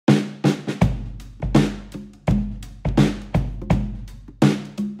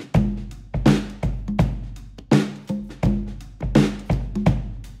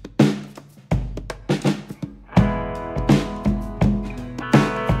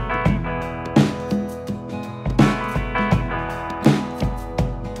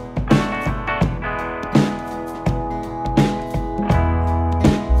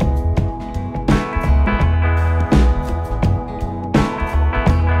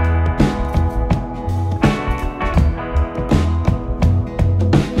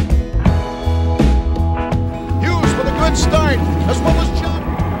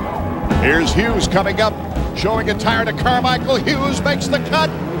Here's Hughes coming up, showing a tire to Carmichael. Hughes makes the cut.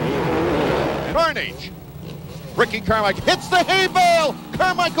 Carnage. Ricky Carmichael hits the hay bale.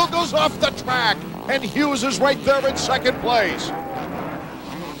 Carmichael goes off the track, and Hughes is right there in second place.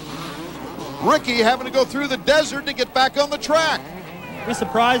 Ricky having to go through the desert to get back on the track. I'd be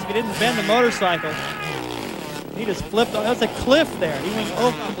surprised if he didn't bend the motorcycle. He just flipped. That was a cliff there. He went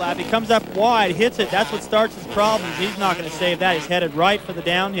over the lap. He comes up wide, hits it. That's what starts his problems. He's not going to save that. He's headed right for the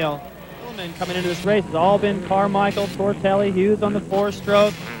downhill. Coming into this race has all been Carmichael, Tortelli, Hughes on the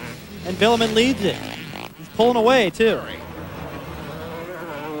 4-stroke, and Villeman leads it. He's pulling away too.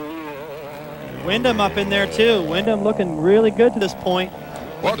 Windham up in there too. Windham looking really good to this point.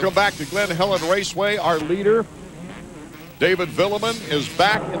 Welcome back to Glen Helen Raceway. Our leader, David Villeman, is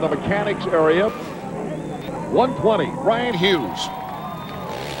back in the mechanics area. 120, Ryan Hughes.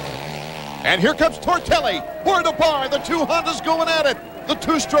 And here comes Tortelli. Where the bar, the two Hondas going at it. The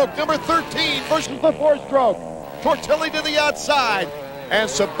 2-stroke, number 13 versus the 4-stroke. Tortelli to the outside. And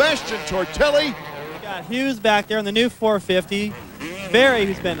Sebastien Tortelli. We got Hughes back there in the new 450. Ferry,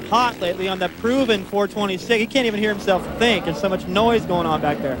 who's been hot lately on that proven 426. He can't even hear himself think. There's so much noise going on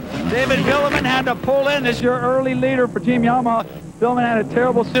back there. David Villeman had to pull in as your early leader for Team Yamaha. Villeman had a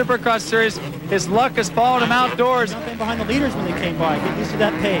terrible Supercross series. His luck has followed him outdoors. Nothing behind the leaders when they came by. Get used to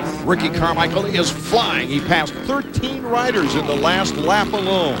that pace. Ricky Carmichael is flying. He passed 13 riders in the last lap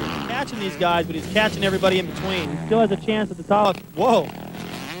alone. Catching these guys, but he's catching everybody in between. He still has a chance at the top. Whoa.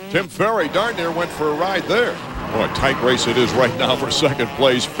 Tim Ferry darn near went for a ride there. Oh, a tight race it is right now for second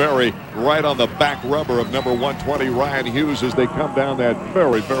place. Ferry right on the back rubber of number 120, Ryan Hughes, as they come down that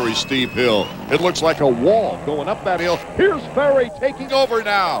very, very steep hill. It looks like a wall going up that hill. Here's Ferry taking over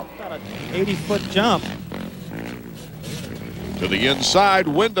now. About an 80-foot jump. To the inside,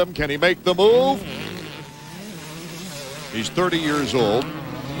 Windham, can he make the move? He's 30 years old.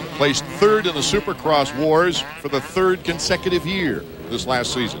 Placed third in the Supercross Wars for the third consecutive year this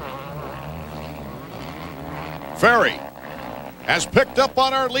last season. Ferry has picked up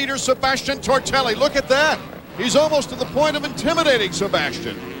on our leader, Sebastien Tortelli. Look at that. He's almost to the point of intimidating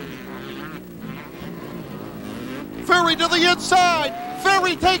Sebastien. Ferry to the inside.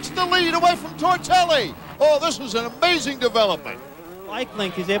 Ferry takes the lead away from Tortelli. Oh, this was an amazing development. Bike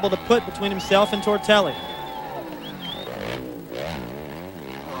length he's able to put between himself and Tortelli.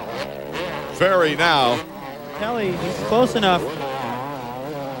 Ferry now. Tortelli, he's close enough.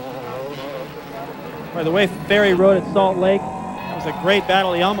 By the way, Ferry rode at Salt Lake. It was a great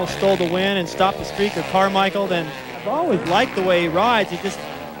battle. He almost stole the win and stopped the streak of Carmichael. Then I've always liked the way he rides. It just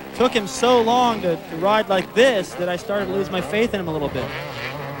took him so long to ride like this that I started to lose my faith in him a little bit.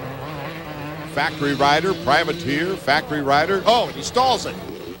 Factory rider, privateer, factory rider. Oh, he stalls it.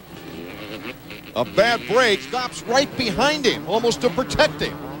 A bad break, stops right behind him, almost to protect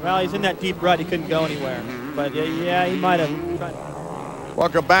him. Well, he's in that deep rut. He couldn't go anywhere. But yeah, he might have tried.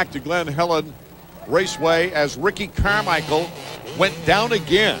 Welcome back to Glen Helen Raceway as Ricky Carmichael went down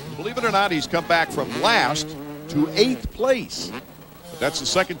again. Believe it or not, he's come back from last to 8th place. But that's the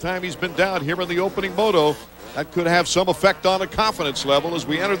second time he's been down here in the opening moto. That could have some effect on the confidence level as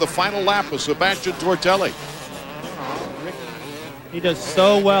we enter the final lap with Sebastien Tortelli. He does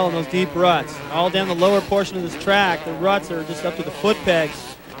so well in those deep ruts. All down the lower portion of this track, the ruts are just up to the foot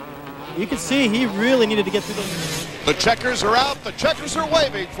pegs. You can see he really needed to get through those. The checkers are out. The checkers are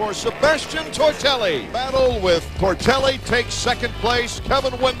waving for Sebastien Tortelli. Battle with Tortelli takes second place.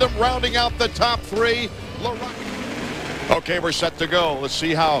 Kevin Windham rounding out the top 3. LaRacco. Okay, we're set to go. Let's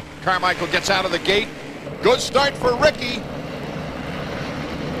see how Carmichael gets out of the gate. Good start for Ricky.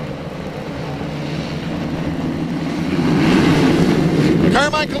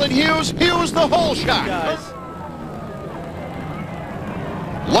 Carmichael and Hughes. Hughes the whole shot. Guys.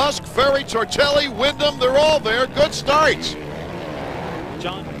 Lusk, Ferry, Tortelli, Windham, they're all there. Good starts.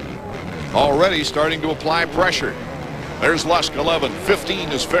 John. Already starting to apply pressure. There's Lusk, 11. 15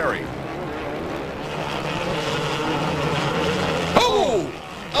 is Ferry. Oh!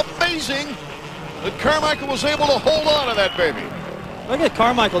 Amazing that Carmichael was able to hold on to that baby. Look at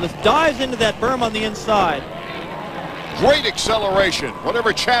Carmichael. Just dives into that berm on the inside. Great acceleration.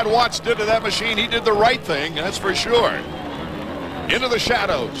 Whatever Chad Watts did to that machine, he did the right thing, that's for sure. Into the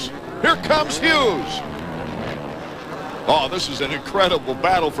shadows. Here comes Hughes. Oh, this is an incredible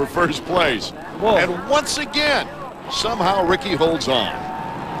battle for first place. Whoa. And once again, somehow Ricky holds on.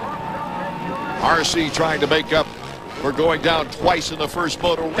 RC trying to make up for going down twice in the first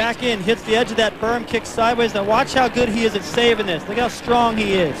moto. Back in, hits the edge of that berm, kicks sideways. Now watch how good he is at saving this. Look how strong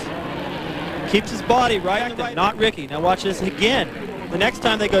he is. Keeps his body right, not Ricky. Now watch this again. The next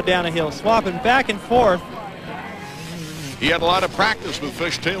time they go down a hill, swapping back and forth. He had a lot of practice with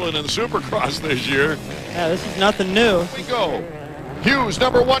fishtailing in Supercross this year. Yeah, this is nothing new. Here we go. Hughes,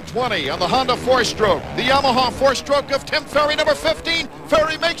 number 120 on the Honda 4-stroke. The Yamaha 4-stroke of Tim Ferry, number 15.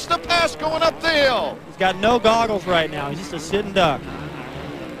 Ferry makes the pass going up the hill. He's got no goggles right now. He's just a sitting duck.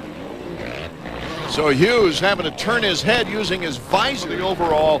 So Hughes having to turn his head using his visor the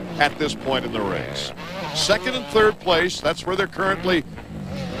overall at this point in the race. Second and third place, that's where they're currently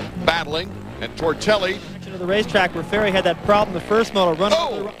battling. And Tortelli. To the racetrack where Ferry had that problem the first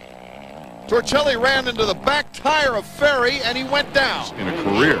moto. Tortelli ran into the back tire of Ferry and he went down. In a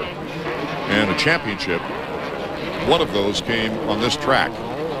career and a championship, one of those came on this track.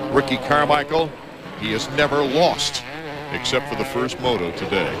 Ricky Carmichael, he has never lost except for the first moto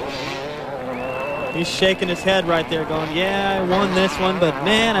today. He's shaking his head right there going, yeah, I won this one, but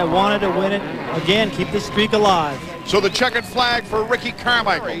man, I wanted to win it. Again, keep this streak alive. So the checkered flag for Ricky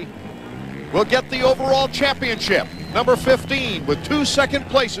Carmichael will get the overall championship. Number 15 with 2 second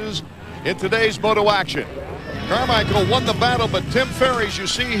places in today's moto action. Carmichael won the battle, but Tim Ferry, as you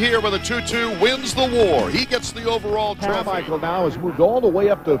see here with a 2-2, wins the war. He gets the overall trophy. Carmichael now has moved all the way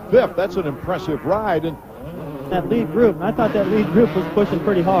up to 5th. That's an impressive ride. And that lead group, I thought that lead group was pushing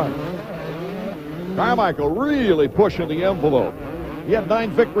pretty hard. Carmichael really pushing the envelope. He had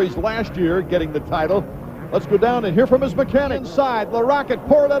 9 victories last year getting the title. Let's go down and hear from his mechanic. Inside, LaRacco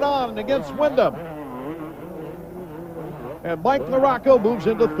poured it on against Windham. And Mike LaRacco moves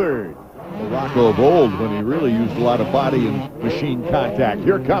into 3rd. LaRacco of old when he really used a lot of body and machine contact.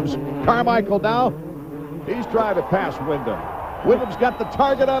 Here comes Carmichael now. He's trying to pass Windham. Windham's got the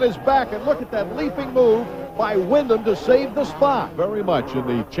target on his back, and look at that leaping move by Windham to save the spot. Very much in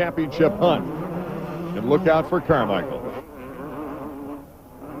the championship hunt. And look out for Carmichael.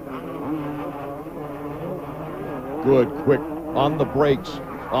 Good, quick, on the brakes,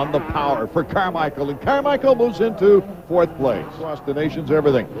 on the power for Carmichael. And Carmichael moves into 4th place. Across the nation's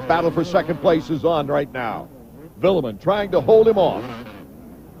everything. Battle for 2nd place is on right now. Windham trying to hold him off.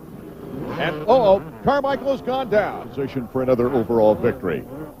 And, Carmichael has gone down. Position for another overall victory.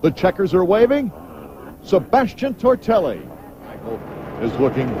 The checkers are waving. Sebastien Tortelli is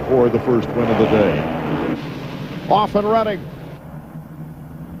looking for the first win of the day. Off and running.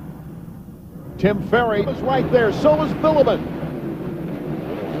 Tim Ferry is right there. So is Windham.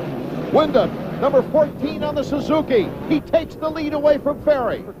 Windham, number 14 on the Suzuki. He takes the lead away from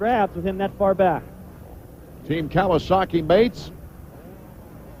Ferry. For grabs with him that far back. Team Kawasaki mates.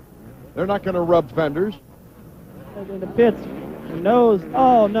 They're not going to rub fenders. In the pits, nose.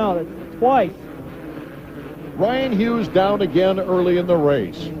 Oh no, that's twice. Ryan Hughes down again early in the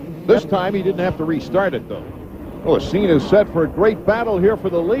race. This time he didn't have to restart it though. Oh, a scene is set for a great battle here for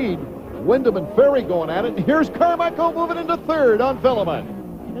the lead. Windham and Ferry going at it, and here's Carmichael moving into 3rd on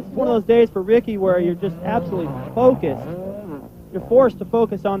Windham. This is one of those days for Ricky where you're just absolutely focused. You're forced to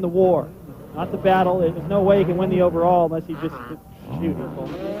focus on the war, not the battle. There's no way you can win the overall unless you just shoot people.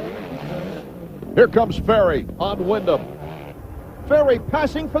 Here comes Ferry on Windham. Ferry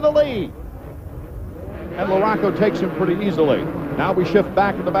passing for the lead. And LaRacco takes him pretty easily. Now we shift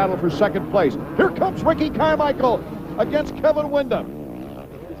back in the battle for 2nd place. Here comes Ricky Carmichael against Kevin Windham.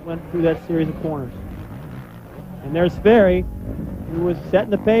 Just went through that series of corners. And there's Ferry, who was setting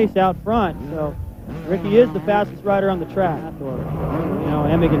the pace out front. So Ricky is the fastest rider on the track. You know,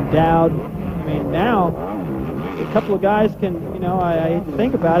 Emig and Dowd. I mean, now a couple of guys can, you know, I hate to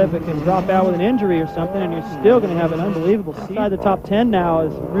think about it, but can drop out with an injury or something, and you're still going to have an unbelievable season. The top 10 now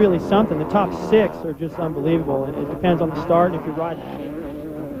is really something. The top 6 are just unbelievable, and it depends on the start and if you're riding.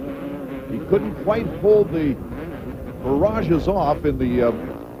 He couldn't quite hold the barrages off in the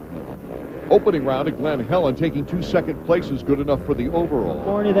opening round at Glen Helen. Taking 2 second places good enough for the overall.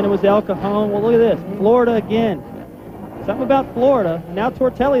 California, then it was El Cajon. Well, look at this. Florida again. Something about Florida. Now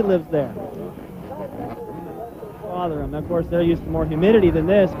Tortelli lives there. Bother him. Of course, they're used to more humidity than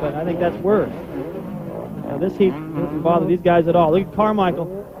this, but I think that's worse. Now, this heat doesn't bother these guys at all. Look at Carmichael.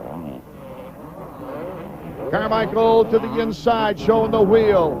 Carmichael to the inside, showing the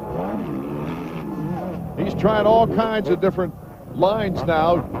wheel. He's trying all kinds of different lines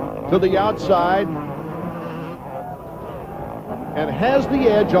now to the outside and has the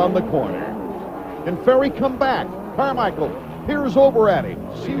edge on the corner. And Ferry come back. Carmichael peers over at him.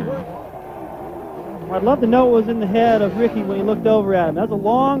 See where? I'd love to know what was in the head of Ricky when he looked over at him. That was a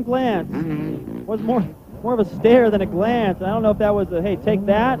long glance. It was more of a stare than a glance. I don't know if that was a, hey, take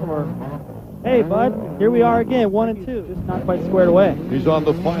that, or, hey, bud, here we are again, 1 and 2. Just not quite squared away. He's on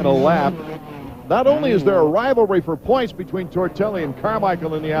the final lap. Not only is there a rivalry for points between Tortelli and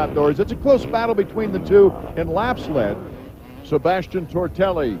Carmichael in the outdoors, it's a close battle between the two in laps led. Sebastien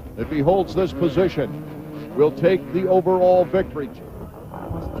Tortelli, if he holds this position, will take the overall victory.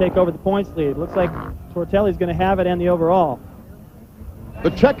 Wants to take over the points lead. Looks like Tortelli's going to have it and the overall.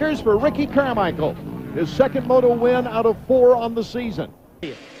 The checkers for Ricky Carmichael. His second moto win out of 4 on the season.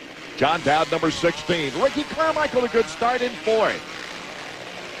 John Dowd, number 16. Ricky Carmichael, a good start in 4th.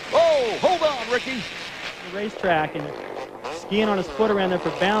 Oh, hold on, Ricky. The racetrack and skiing on his foot around there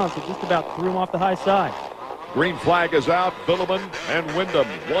for balance. It just about threw him off the high side. Green flag is out. Willeman and Windham,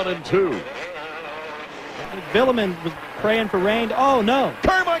 1 and 2. Willeman was praying for rain. Oh, no.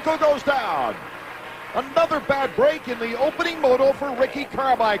 Carmichael goes down. Another bad break in the opening moto for Ricky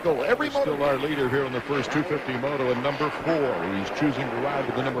Carmichael. He's still our leader here in the first 250 moto in number 4. He's choosing to ride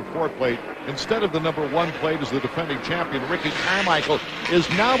with the number 4 plate instead of the number 1 plate as the defending champion. Ricky Carmichael is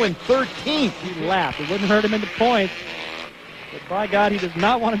now in 13th. He lapped. It wouldn't hurt him in the points. But by God, he does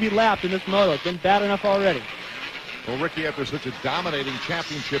not want to be lapped in this moto. It's been bad enough already. Well, Ricky, after such a dominating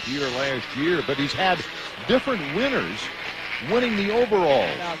championship year last year, but he's had different winners winning the overall.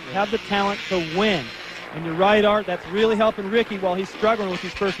 You have the talent to win. And you're right, Art, that's really helping Ricky while he's struggling with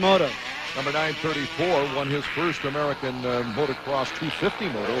his first moto. Number 934 won his first American Motocross 250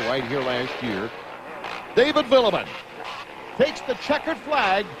 moto right here last year. David Willeman takes the checkered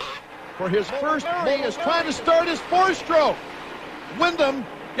flag for his first. He is trying to start his 4-stroke. Windham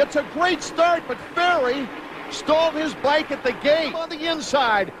gets a great start, but Ferry stalled his bike at the gate. On the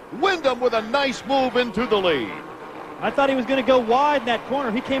inside, Windham with a nice move into the lead. I thought he was going to go wide in that corner.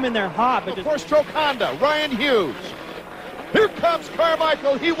 He came in there hot, but the 4-stroke Honda, Ryan Hughes. Here comes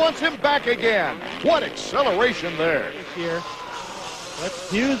Carmichael. He wants him back again. What acceleration there. Here. But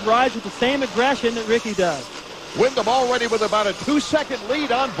Hughes rides with the same aggression that Ricky does. Windham already with about a 2-second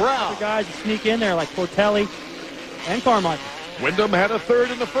lead on Brown. The guys sneak in there like Tortelli and Carmichael. Windham had a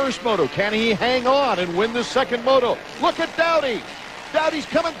 3rd in the first moto. Can he hang on and win the second moto? Look at Dowdy. Dowdy's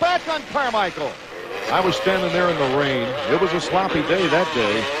coming back on Carmichael. I was standing there in the rain. It was a sloppy day that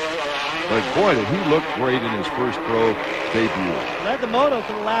day. But boy, did he look great in his first pro debut. Led the moto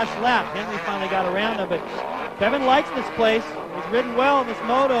for the last lap. Henry finally got around him, but Kevin likes this place. He's ridden well in this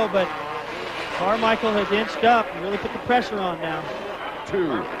moto, but Carmichael has inched up and really put the pressure on now.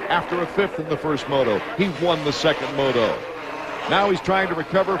 2 after a 5th in the first moto. He won the second moto. Now he's trying to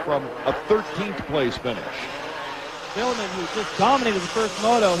recover from a 13th place finish. Willeman, who just dominated the first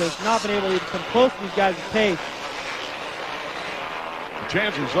moto, has not been able to even come close to these guys' pace. The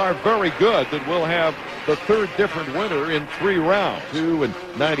chances are very good that we'll have the 3rd different winner in 3 rounds. 2 and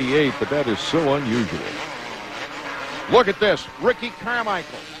 98, but that is so unusual. Look at this, Ricky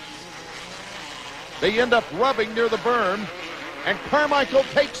Carmichael. They end up rubbing near the berm, and Carmichael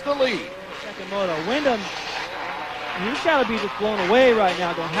takes the lead. Second moto. Windham, he's got to be just blown away right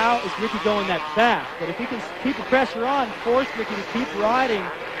now, going, how is Ricky going that fast? But if he can keep the pressure on, force Ricky to keep riding.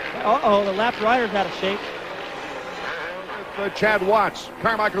 Uh-oh, the lap rider's out of shape. Chad Watts,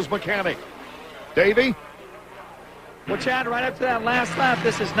 Carmichael's mechanic. Davey? Well, Chad, right up to that last lap,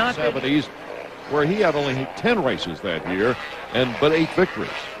 this is not 70s, where he had only 10 races that year, but 8 victories.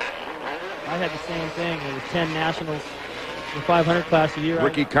 I had the same thing. There was 10 nationals in the 500 class a year.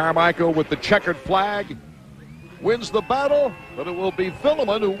 Ricky Carmichael with the checkered flag wins the battle, but it will be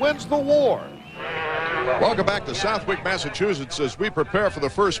Willeman who wins the war. Welcome back to Southwick, Massachusetts, as we prepare for the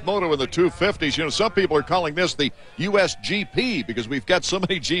first moto in the 250s. You know, some people are calling this the U.S. GP because we've got so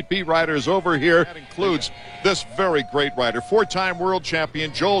many GP riders over here. That includes this very great rider, 4-time world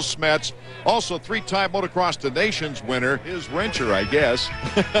champion Joel Smets, also 3-time Motocross the Nations winner, his wrencher, I guess.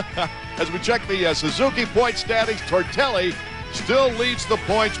 As we check the Suzuki point standings, Tortelli still leads the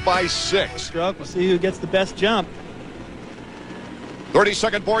points by 6. We'll see who gets the best jump.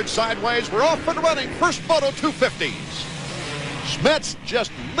 32nd board sideways. We're off and running. First moto 250s. Smets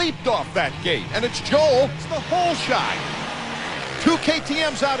just leaped off that gate, and it's Joel. It's the whole shot. 2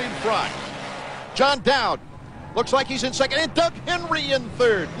 KTMs out in front. John Dowd looks like he's in second, and Doug Henry in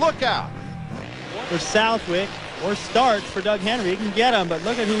third. Look out. For Southwick, or starts for Doug Henry. He can get him, but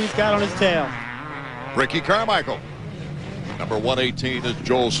look at who he's got on his tail. Ricky Carmichael. Number 118 is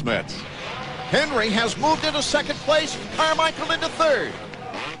Joel Smets. Henry has moved into second place, Carmichael into third.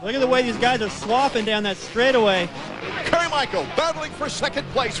 Look at the way these guys are swapping down that straightaway. Carmichael battling for second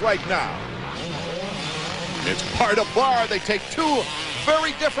place right now. It's bar to bar. They take 2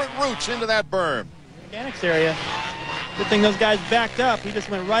 very different routes into that berm. Mechanics area. Good thing those guys backed up. He just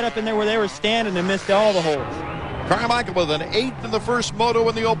went right up in there where they were standing and missed all the holes. Carmichael with an 8th in the first moto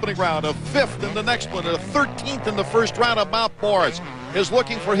in the opening round, a 5th in the next one, and a 13th in the first round of Mount Morris. Is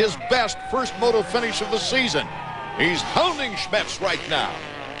looking for his best first moto finish of the season. He's hounding Smets right now.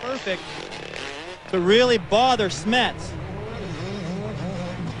 Perfect to really bother Smets.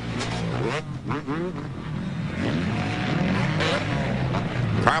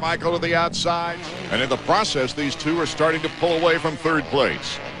 Carmichael to the outside, and in the process, these two are starting to pull away from third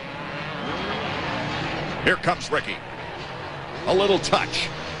place. Here comes Ricky. A little touch.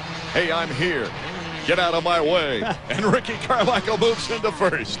 Hey, I'm here. Get out of my way. And Ricky Carmichael moves into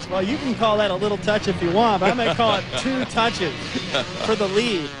first. Well, you can call that a little touch if you want, but I'm going to call it 2 touches for the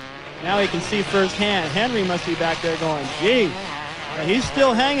lead. Now he can see firsthand. Henry must be back there going, gee. He's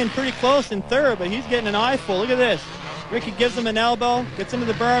still hanging pretty close in third, but he's getting an eyeful. Look at this. Ricky gives him an elbow, gets him to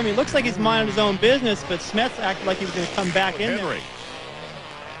the berm. He looks like he's minding his own business, but Smets acted like he was going to come back in there.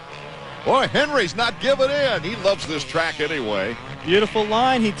 Boy, Henry's not giving in. He loves this track anyway. Beautiful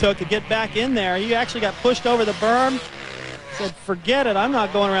line he took to get back in there. He actually got pushed over the berm. Said, forget it, I'm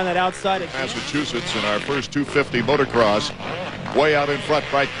not going around that outside again. Massachusetts in our first 250 motocross. Way out in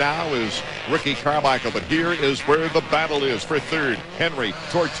front right now is Ricky Carmichael, but here is where the battle is for third. Henry,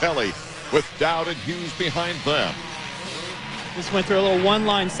 Tortelli, with Dowd and Hughes behind them. Just went through a little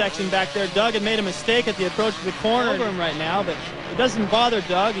one-line section back there. Doug had made a mistake at the approach to the corner over him right now, but it doesn't bother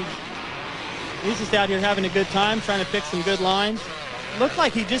Doug. He's just out here having a good time, trying to pick some good lines. Looked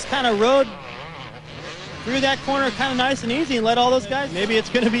like he just kind of rode through that corner kind of nice and easy and let all those guys. Maybe it's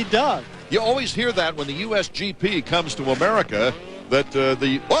going to be Doug. You always hear that when the USGP comes to America, that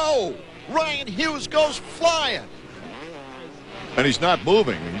whoa, Ryan Hughes goes flying. And he's not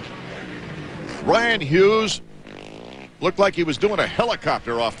moving. Ryan Hughes looked like he was doing a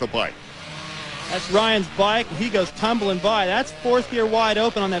helicopter off the bike. That's Ryan's bike. He goes tumbling by. That's fourth gear wide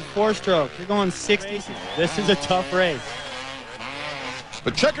open on that 4-stroke. You're going 60. This is a tough race.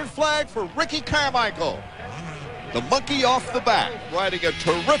 The checkered flag for Ricky Carmichael. The monkey off the back, riding a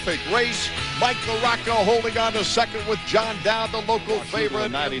terrific race. Mike LaRacco holding on to second with John Dowd, the local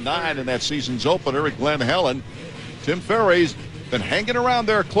favorite. 99 in that season's opener at Glen Helen. Tim Ferry's been hanging around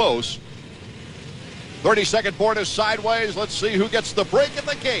there close. 32nd board is sideways. Let's see who gets the break at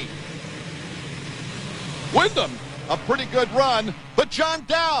the gate. Windham, a pretty good run, but John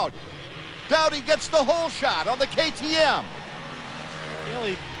Dowd. Dowdy gets the whole shot on the KTM.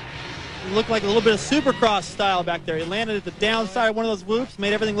 Really looked like a little bit of Supercross style back there. He landed at the downside of one of those whoops,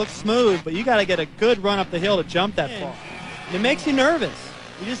 made everything look smooth, but you got to get a good run up the hill to jump that far. And it makes you nervous.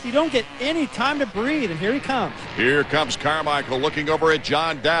 You don't get any time to breathe, and here he comes. Here comes Carmichael looking over at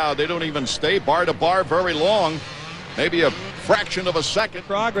John Dowd. They don't even stay bar to bar very long. Maybe a fraction of a second.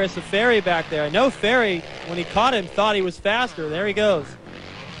 Progress of Ferry back there. I know Ferry, when he caught him, thought he was faster. There he goes.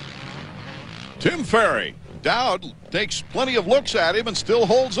 Tim Ferry. Dowd takes plenty of looks at him and still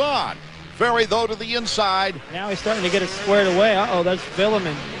holds on. Ferry, though, to the inside. Now he's starting to get it squared away. Uh-oh, that's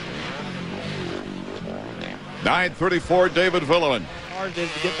Villeman. 9:34, David Villeman. Hard it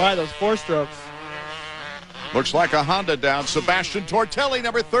is to get by those 4-strokes. Looks like a Honda down. Sebastien Tortelli,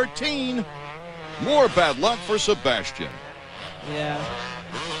 number 13. More bad luck for Sebastien. Yeah,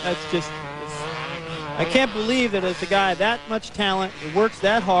 that's just, I can't believe that it's a guy that much talent, who works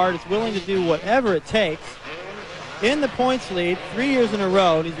that hard, is willing to do whatever it takes. In the points lead, 3 years in a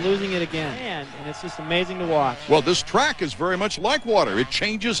row, and he's losing it again. And it's just amazing to watch. Well, this track is very much like water. It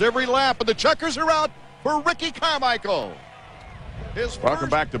changes every lap, and the checkers are out for Ricky Carmichael. Welcome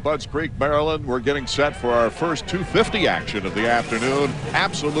back to Budds Creek, Maryland. We're getting set for our first 250 action of the afternoon.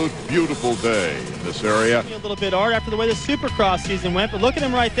 Absolute beautiful day in this area. A little bit hard after the way the Supercross season went, but look at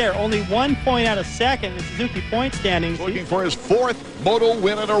him right there. Only 1 point out of second in the Suzuki point standings. Looking for his 4th moto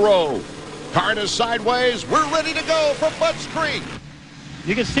win in a row. Card is sideways. We're ready to go for Budds Creek.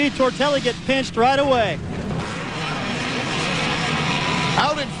 You can see Tortelli get pinched right away.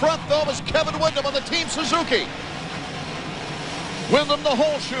 Out in front, though, is Kevin Windham on the Team Suzuki. Windham, the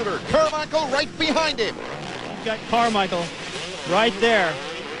hole shooter. Carmichael right behind him. You've got Carmichael right there.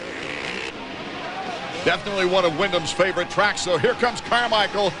 Definitely one of Windham's favorite tracks, so here comes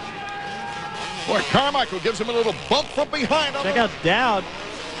Carmichael. Boy, Carmichael gives him a little bump from behind. Check out Dowd.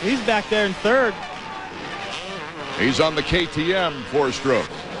 He's back there in third. He's on the KTM 4-stroke.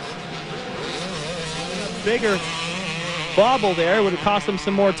 Bigger bobble there would have cost him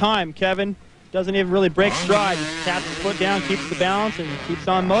some more time. Kevin doesn't even really break stride. He taps his foot down, keeps the balance, and keeps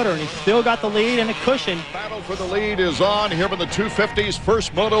on motor. And he's still got the lead and a cushion. Battle for the lead is on here in the 250s.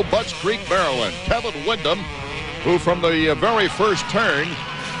 First moto, Budds Creek, Maryland. Kevin Windham, who from the very first turn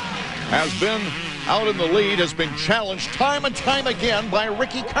has been out in the lead, has been challenged time and time again by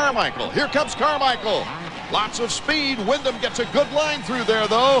Ricky Carmichael. Here comes Carmichael. Lots of speed. Windham gets a good line through there,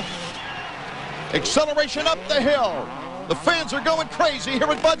 though. Acceleration up the hill. The fans are going crazy here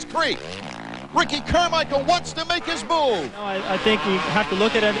at Budds Creek. Ricky Carmichael wants to make his move. No, I think you have to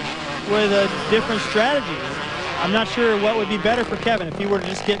look at it with a different strategy. I'm not sure what would be better for Kevin if he were to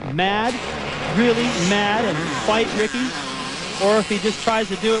just get mad, really mad, and fight Ricky, or if he just tries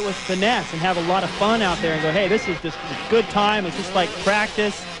to do it with finesse and have a lot of fun out there and go, hey, this is just a good time. It's just like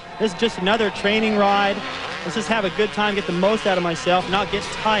practice. This is just another training ride. Let's just have a good time, get the most out of myself, not get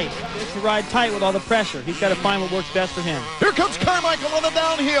tight. Just to ride tight with all the pressure. He's got to find what works best for him. Here comes Carmichael on the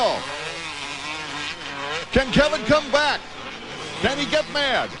downhill. Can Kevin come back? Can he get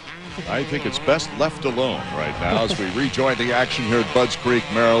mad? I think it's best left alone right now as we rejoin the action here at Budds Creek,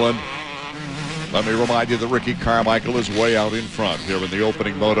 Maryland. Let me remind you that Ricky Carmichael is way out in front here in the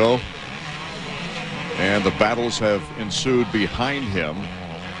opening moto. And the battles have ensued behind him.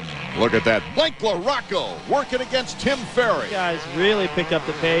 Look at that. Like LaRacco working against Tim Ferry. You guys really picked up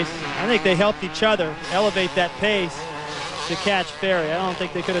the pace. I think they helped each other elevate that pace to catch Ferry. I don't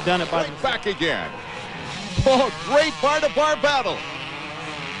think they could have done it by themselves. Back again. Oh, great bar-to-bar battle.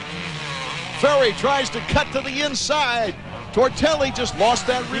 Ferry tries to cut to the inside. Tortelli just lost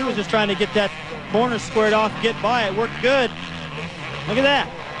that He reel. was just trying to get that corner squared off, get by. It worked good. Look at that.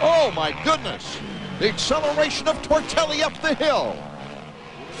 Oh, my goodness. The acceleration of Tortelli up the hill.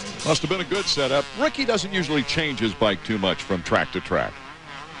 Must have been a good setup. Ricky doesn't usually change his bike too much from track to track.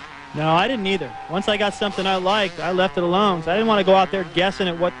 No, I didn't either. Once I got something I liked, I left it alone. So I didn't want to go out there guessing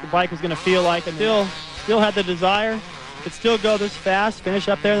at what the bike was going to feel like. And still had the desire. Could still go this fast, finish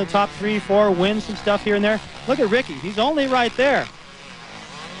up there in the top 3, 4, win some stuff here and there. Look at Ricky. He's only right there.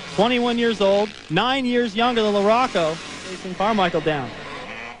 21 years old, 9 years younger than LaRacco, facing Carmichael down.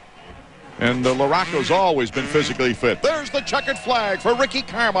 And LaRacco's always been physically fit. There's the checkered flag for Ricky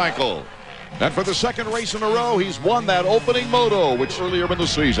Carmichael. And for the second race in a row, he's won that opening moto, which earlier in the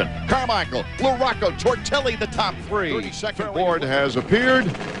season. Carmichael, LaRacco, Tortelli, the top 3. 32nd board has appeared.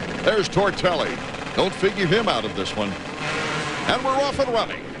 There's Tortelli. Don't figure him out of this one. And we're off and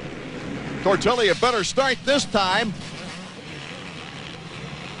running. Tortelli a better start this time.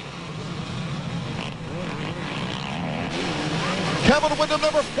 Kevin Windham,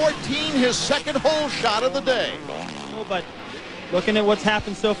 number 14, his second hole shot of the day. Oh, but looking at what's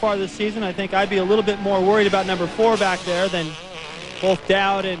happened so far this season, I think I'd be a little bit more worried about number 4 back there than both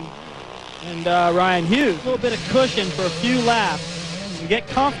Dowd and Ryan Hughes. A little bit of cushion for a few laps and get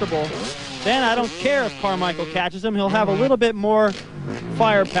comfortable. Then I don't care if Carmichael catches him. He'll have a little bit more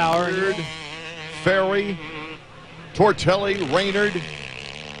firepower. Ferry, Tortelli, Raynard,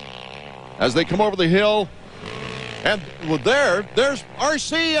 as they come over the hill. And well, there's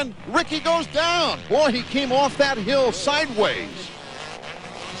RC, and Ricky goes down. Boy, he came off that hill sideways.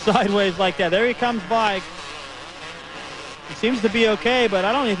 Sideways like that. There he comes by. He seems to be okay, but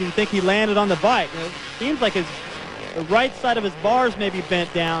I don't even think he landed on the bike. It seems like the right side of his bars may be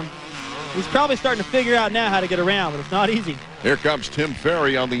bent down. He's probably starting to figure out now how to get around, but it's not easy. Here comes Tim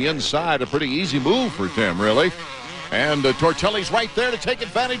Ferry on the inside. A pretty easy move for Tim, really. And Tortelli's right there to take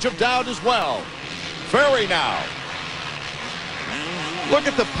advantage of Dowd as well. Ferry now. Look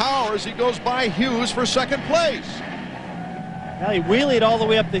at the power as he goes by Hughes for second place. Well, he wheelied all the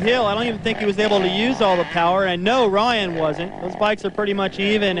way up the hill. I don't even think he was able to use all the power, and no, Ryan wasn't. Those bikes are pretty much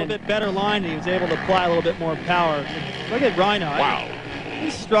even, and a bit better line, and he was able to apply a little bit more power. Look at Rhino. Wow.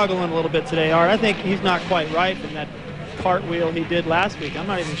 He's struggling a little bit today, Art. I think he's not quite right from that cartwheel he did last week. I'm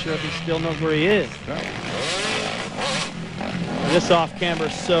not even sure if he still knows where he is. This off camber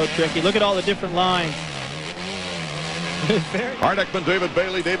is so tricky. Look at all the different lines. Art Ekman, David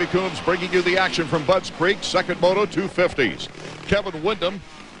Bailey, Davey Coombs bringing you the action from Budds Creek. Second moto, 250s. Kevin Windham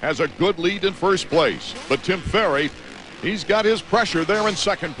has a good lead in first place. But Tim Ferry, he's got his pressure there in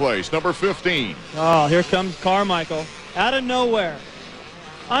second place, number 15. Oh, here comes Carmichael. Out of nowhere.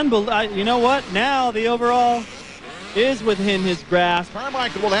 You know what? Now the overall is within his grasp.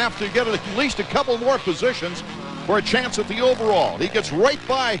 Carmichael will have to get at least a couple more positions for a chance at the overall. He gets right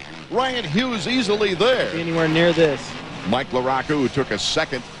by Ryan Hughes easily there. Anywhere near this. Mike LaRacco, who took a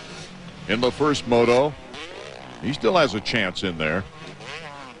second in the first moto, he still has a chance in there.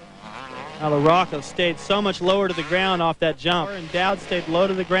 Now LaRacco stayed so much lower to the ground off that jump, and Dowd stayed low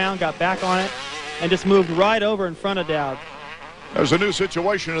to the ground, got back on it, and just moved right over in front of Dowd. There's a new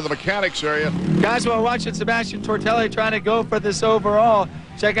situation in the mechanics area. Guys, while watching Sebastien Tortelli trying to go for this overall,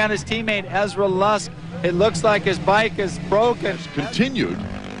 check out his teammate Ezra Lusk. It looks like his bike is broken. Continued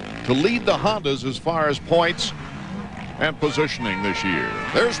to lead the Hondas as far as points and positioning this year.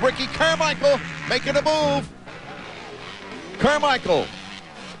 There's Ricky Carmichael making a move. Carmichael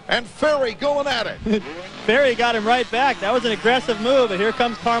and Ferry going at it. Ferry got him right back. That was an aggressive move, and here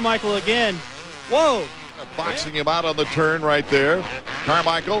comes Carmichael again. Whoa. Boxing him out on the turn right there.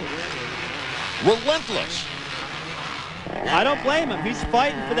 Carmichael, relentless. I don't blame him. He's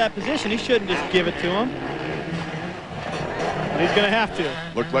fighting for that position. He shouldn't just give it to him. But he's going to have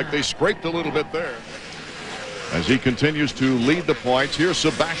to. Looked like they scraped a little bit there. as he continues to lead the points. Here's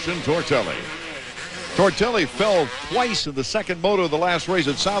Sebastien Tortelli. Tortelli fell twice in the second moto of the last race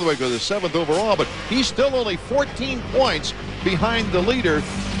at Southwick with the 7th overall, but he's still only 14 points behind the leader,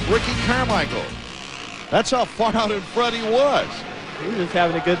 Ricky Carmichael. That's how far out in front he was. He was just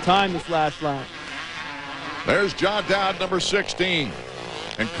having a good time this last lap. There's John Dowd, number 16.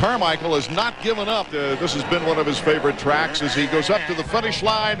 And Carmichael has not given up. This has been one of his favorite tracks as he goes up to the finish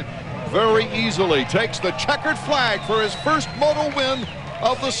line very easily. Takes the checkered flag for his first moto win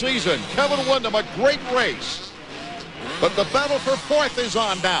of the season. Kevin Windham, a great race. But the battle for 4th is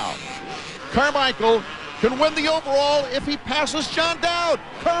on now. Carmichael can win the overall if he passes John Dowd.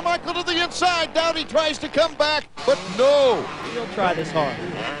 Carmichael to the inside. Dowd, tries to come back, but no. He'll try this hard.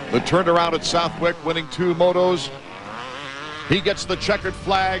 The turnaround at Southwick, winning 2 motos. He gets the checkered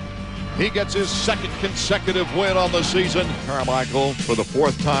flag. He gets his 2nd consecutive win on the season. Carmichael for the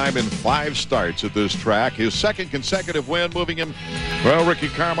 4th time in 5 starts at this track. His 2nd consecutive win, moving him. Well, Ricky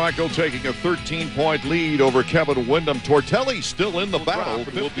Carmichael taking a 13-point lead over Kevin Windham. Tortelli still in the battle.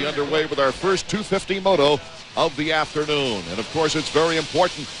 We'll be underway with our first 250 moto of the afternoon. And, of course, it's very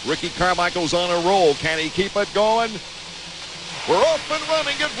important. Ricky Carmichael's on a roll. Can he keep it going? We're off and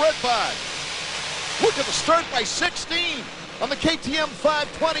running at Redbud. Look at the start by 16. On the KTM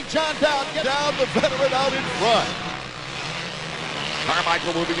 520, John Dowd gets down, the veteran out in front.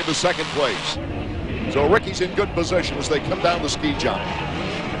 Carmichael moving into 2nd place. So Ricky's in good position as they come down the ski jump.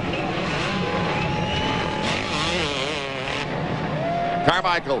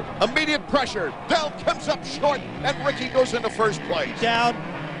 Carmichael, immediate pressure. Dowd comes up short, and Ricky goes into 1st place. Dowd,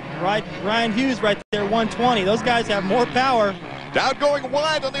 right, Ryan Hughes right there, 120. Those guys have more power. Dowd going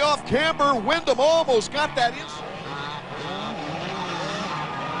wide on the off-camber. Windham almost got that inside.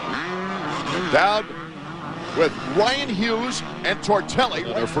 Dowd with Ryan Hughes and Tortelli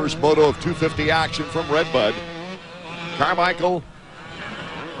in their first moto of 250 action from Redbud. Carmichael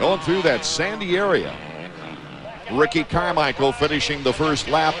going through that sandy area. Ricky Carmichael finishing the first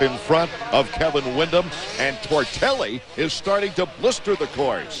lap in front of Kevin Windham, and Tortelli is starting to blister the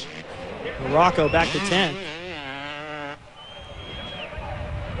course. LaRacco back to 10.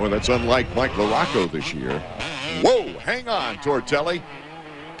 Well, that's unlike Mike LaRacco this year. Whoa, hang on, Tortelli.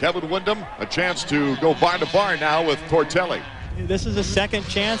 Kevin Windham, a chance to go bar to bar now with Tortelli. This is a 2nd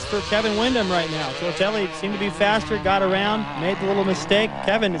chance for Kevin Windham right now. Tortelli seemed to be faster, got around, made the little mistake.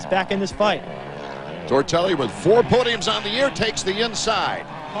 Kevin is back in this fight. Tortelli with 4 podiums on the year takes the inside.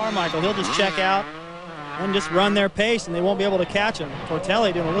 Carmichael, he'll just check out and just run their pace, and they won't be able to catch him.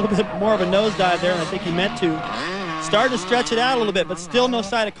 Tortelli doing a little bit more of a nosedive there, and I think he meant to. Starting to stretch it out a little bit, but still no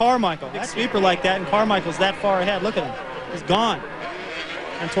sight of Carmichael. Big sweeper like that, and Carmichael's that far ahead. Look at him. He's gone.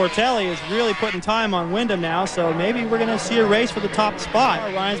 And Tortelli is really putting time on Windham now, so maybe we're going to see a race for the top spot.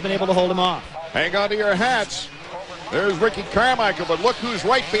 Ryan's been able to hold him off. Hang on to your hats. There's Ricky Carmichael, but look who's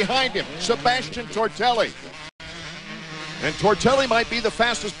right behind him, Sebastien Tortelli. And Tortelli might be the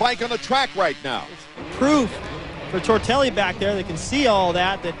fastest bike on the track right now. It's proof for Tortelli back there. They can see all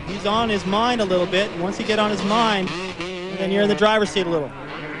that he's on his mind a little bit. And once he get on his mind, then you're in the driver's seat a little.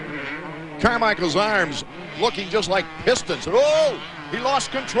 Carmichael's arms looking just like pistons. Oh! He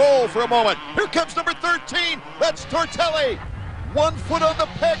lost control for a moment. Here comes number 13. That's Tortelli. 1 foot on the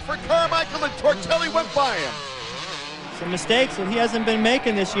peg for Carmichael, and Tortelli went by him. Some mistakes that he hasn't been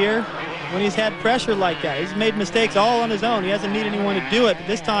making this year when he's had pressure like that. He's made mistakes all on his own. He hasn't needed anyone to do it, but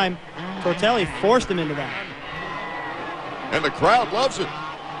this time Tortelli forced him into that. And the crowd loves it.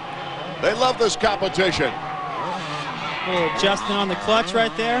 They love this competition. A little adjustment on the clutch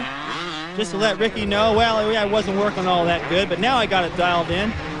right there, just to let Ricky know, well, yeah, I wasn't working all that good, but now I got it dialed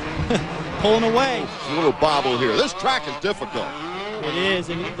in. Pulling away. A little bobble here. This track is difficult. It is,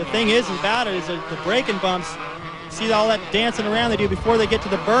 and the thing is about it is the braking bumps. See all that dancing around they do before they get to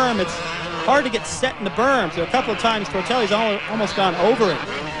the berm. It's hard to get set in the berm. So a couple of times Tortelli's almost gone over it.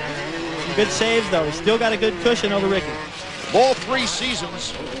 Some good saves, though. He's still got a good cushion over Ricky. All 3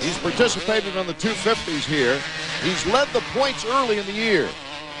 seasons, he's participated on the 250s here. He's led the points early in the year.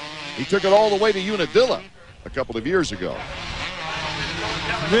 He took it all the way to Unadilla a couple of years ago.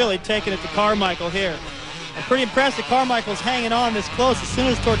 Really taking it to Carmichael here. I'm pretty impressed that Carmichael's hanging on this close. As soon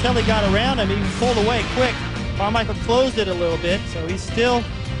as Tortelli got around him, he pulled away quick. Carmichael closed it a little bit, so he's still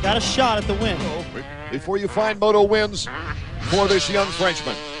got a shot at the win. Before you find moto wins for this young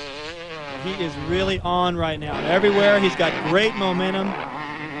Frenchman. He is really on right now. Everywhere, he's got great momentum.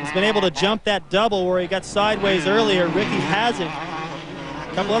 He's been able to jump that double where he got sideways earlier. Ricky hasn't.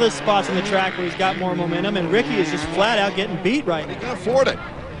 A couple other spots on the track where he's got more momentum, and Ricky is just flat out getting beat right now. He can afford it.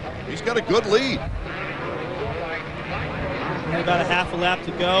 He's got a good lead. About a half a lap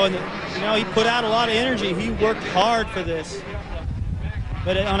to go, and you know, he put out a lot of energy. He worked hard for this.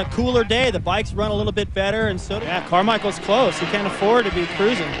 But on a cooler day, the bikes run a little bit better, and so yeah, Carmichael's close. He can't afford to be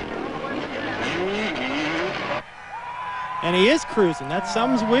cruising. And he is cruising.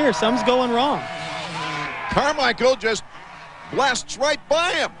 Something's weird. Something's going wrong. Carmichael just blasts right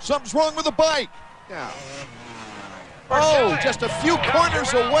by him. Something's wrong with the bike. Yeah. Oh, just a few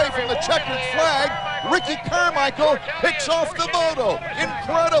corners away from the checkered flag, Ricky Carmichael picks off the moto.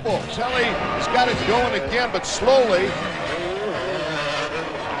 Incredible. Tortelli has got it going again, but slowly.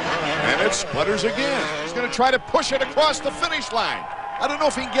 And it sputters again. He's going to try to push it across the finish line. I don't know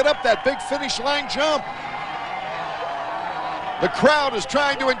if he can get up that big finish line jump. The crowd is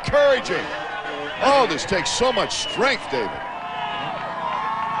trying to encourage him. Oh, this takes so much strength, David.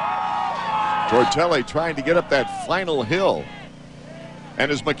 Tortelli trying to get up that final hill.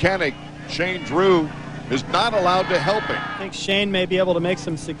 And his mechanic, Shane Drew, is not allowed to help him. I think Shane may be able to make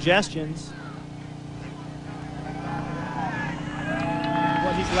some suggestions.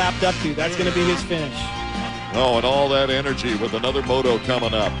 What he's lapped up to, that's going to be his finish. Oh, and all that energy with another moto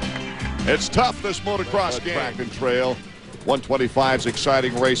coming up. It's tough, this motocross game. Track and trail. 125's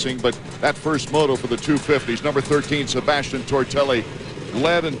exciting racing, but that first moto for the 250s, number 13, Sebastien Tortelli,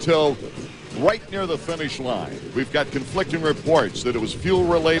 led until right near the finish line. We've got conflicting reports that it was fuel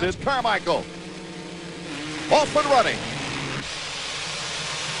related. That's Carmichael off and running.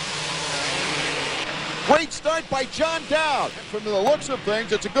 Great start by John Dowd. From the looks of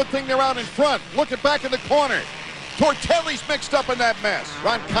things, it's a good thing they're out in front. Looking back in the corner. Tortelli's mixed up in that mess.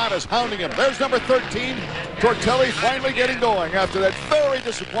 Ron Cotta's hounding him. There's number 13. Tortelli finally getting going after that very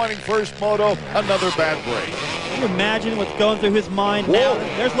disappointing first moto. Another bad break. Can you imagine what's going through his mind now?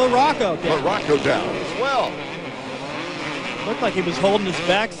 There's LaRacco down. LaRacco down as well. Looked like he was holding his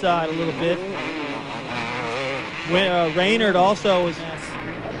backside a little bit. Raynard also was.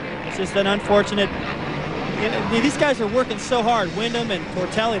 It's just an unfortunate. These guys are working so hard, Windham and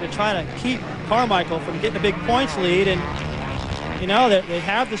Tortelli, to try to keep Carmichael from getting a big points lead. And you know, they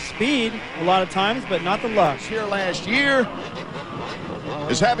have the speed a lot of times, but not the luck. Here last year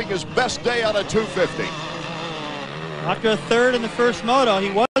is having his best day on a 250. After a third in the first moto,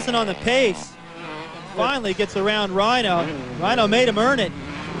 he wasn't on the pace. Finally gets around Rhino. Rhino made him earn it.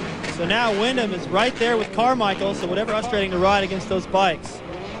 So now Windham is right there with Carmichael, so whatever frustrating to ride against those bikes.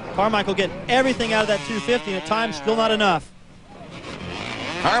 Carmichael getting everything out of that 250, and the time's still not enough.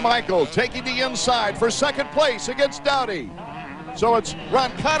 Carmichael taking the inside for second place against Dowdy. So it's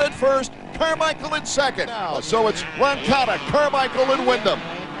Ron Cotta at first, Carmichael in second. Now, so it's Ron Cotta, Carmichael, and Windham.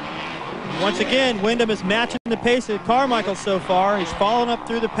 Once again, Windham is matching the pace of Carmichael so far. He's following up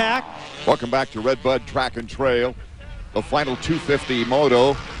through the pack. Welcome back to Redbud Track and Trail. The final 250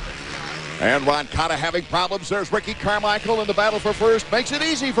 moto. And Ron Cotta having problems. There's Ricky Carmichael in the battle for first. Makes it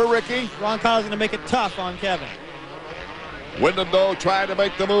easy for Ricky. Ron Cotta's going to make it tough on Kevin. Wyndham, though, trying to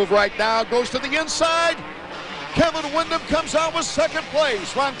make the move right now. Goes to the inside. Kevin Windham comes out with second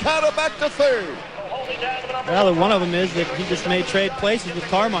place. Ron Cotta back to third. Well, one of them is that he just made trade places with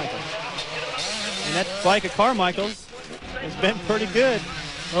Carmichael. And that bike of Carmichael's has been pretty good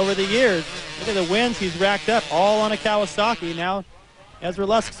over the years. Look at the wins he's racked up, all on a Kawasaki. Now Ezra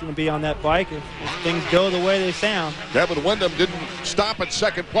Lusk's going to be on that bike if things go the way they sound. Kevin Windham didn't stop at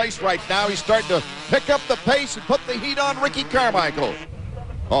second place right now. He's starting to pick up the pace and put the heat on Ricky Carmichael.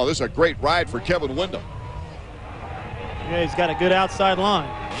 Oh, this is a great ride for Kevin Windham. Yeah, he's got a good outside line.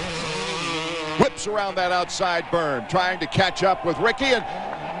 Whips around that outside berm, trying to catch up with Ricky,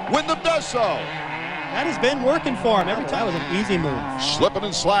 and Windham does so. That has been working for him every time. It was an easy move. Slipping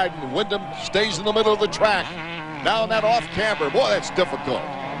and sliding. Windham stays in the middle of the track. Now that off camber, boy, that's difficult.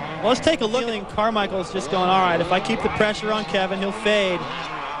 Well, let's take a look. Carmichael's just going, all right, if I keep the pressure on Kevin, he'll fade.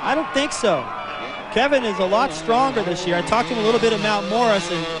 I don't think so. Kevin is a lot stronger this year. I talked to him a little bit at Mount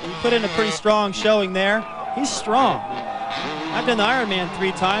Morris, and he put in a pretty strong showing there. He's strong. I've done the Ironman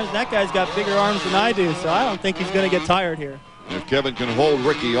 3 times. And that guy's got bigger arms than I do, so I don't think he's going to get tired here. If Kevin can hold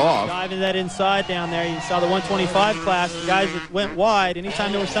Ricky off. Dive into that inside down there. You saw the 125 class, the guys that went wide.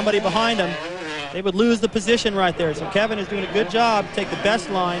 Anytime there was somebody behind them, they would lose the position right there. So Kevin is doing a good job to take the best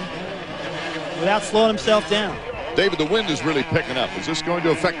line without slowing himself down. David, the wind is really picking up. Is this going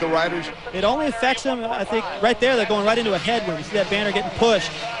to affect the riders? It only affects them, I think, right there. They're going right into a headwind. You see that banner getting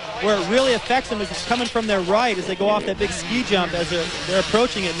pushed. Where it really affects them is it's coming from their right as they go off that big ski jump as they're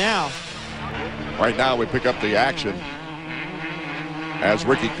approaching it now. Right now we pick up the action as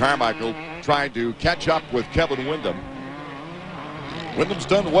Ricky Carmichael trying to catch up with Kevin Windham. Windham's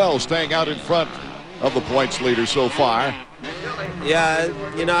done well staying out in front of the points leader so far. Yeah,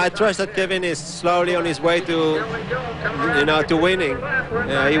 you know, I trust that Kevin is slowly on his way to, you know, to winning.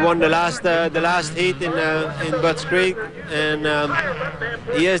 He won the last heat in Butts Creek, and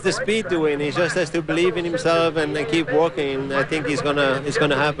he has the speed to win. He just has to believe in himself and keep working. I think it's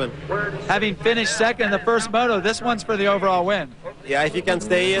gonna happen. Having finished second in the first moto, this one's for the overall win. Yeah, if he can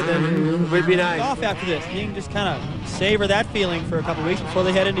stay here, then it will be nice. Off after this, you can just kind of savor that feeling for a couple weeks before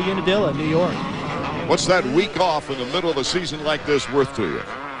they head into Unadilla, New York. What's that week off in the middle of a season like this worth to you?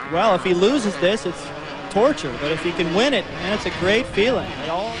 Well, if he loses this, it's torture. But if he can win it, man, it's a great feeling.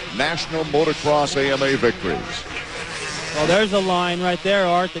 National Motocross AMA victories. Well, there's a line right there,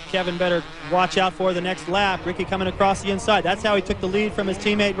 Art, that Kevin better watch out for the next lap. Ricky coming across the inside. That's how he took the lead from his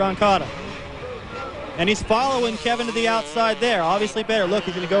teammate Roncada. And he's following Kevin to the outside there. Obviously better. Look,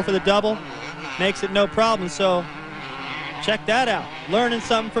 he's going to go for the double. Makes it no problem. So check that out. Learning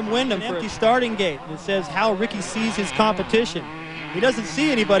something from Windham. Empty starting gate. It says how Ricky sees his competition. He doesn't see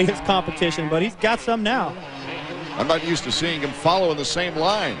anybody as competition, but he's got some now. I'm not used to seeing him following the same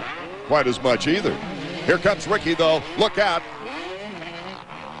line quite as much either. Here comes Ricky, though. Look out.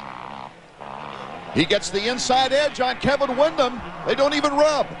 He gets the inside edge on Kevin Windham. They don't even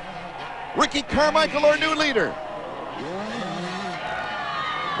rub. Ricky Carmichael, our new leader.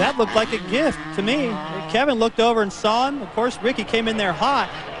 That looked like a gift to me. Kevin looked over and saw him. Of course, Ricky came in there hot.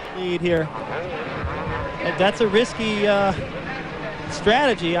 Lead here. That's a risky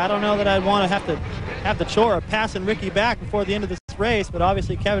strategy. I don't know that I'd want to have the chore of passing Ricky back before the end of this race, but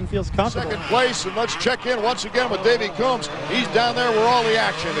obviously Kevin feels comfortable. Second place, and let's check in once again with Davey Coombs. He's down there where all the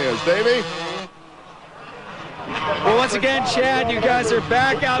action is. Davey? Well, once again, Chad, you guys are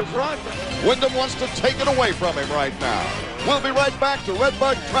back out front. Windham wants to take it away from him right now. We'll be right back to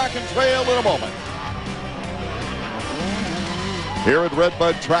Redbud Track and Trail in a moment. Here at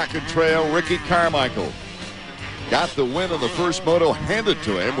Redbud Track and Trail, Ricky Carmichael got the win on the first moto handed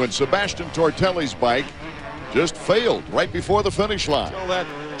to him when Sebastien Tortelli's bike just failed right before the finish line. So that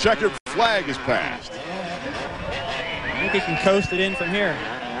checkered flag is passed. I think he can coast it in from here.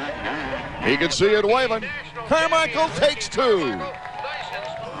 He can see it waving. Carmichael takes two.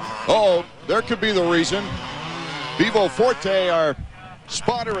 Oh, there could be the reason. Vivo Forte, our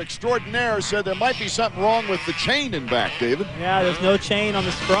spotter extraordinaire, said there might be something wrong with the chain in back, David. Yeah, there's no chain on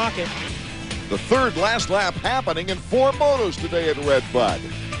the sprocket. The third last lap happening in 4 motos today at Redbud.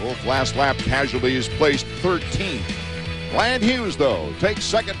 Both last lap casualties placed 13th. Ryan Hughes, though, takes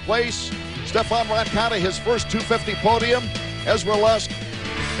second place. Stefan Roncada, his first 250 podium. Ezra Lusk,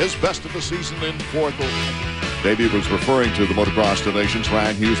 his best of the season in 4th. Davey was referring to the Motocross donations.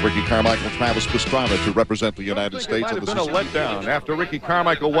 Ryan Hughes, Ricky Carmichael, Travis Pastrana to represent the United States. It might have been a letdown after Ricky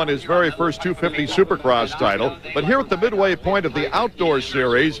Carmichael won his very first 250 Supercross title. But here at the midway point of the Outdoor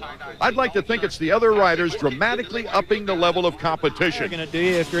Series, I'd like to think it's the other riders dramatically upping the level of competition. They're going to do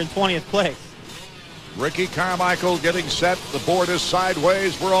you if you're in 20th place. Ricky Carmichael getting set. The board is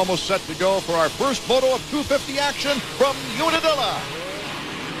sideways. We're almost set to go for our first moto of 250 action from Unadilla.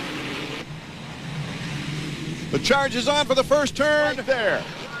 The charge is on for the first turn. Right there.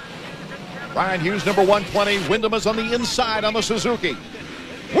 Ryan Hughes, number 120. Windham is on the inside on the Suzuki.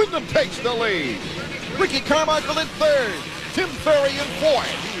 Windham takes the lead. Ricky Carmichael in third. Tim Ferry in fourth.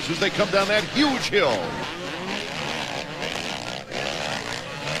 Hughes as they come down that huge hill.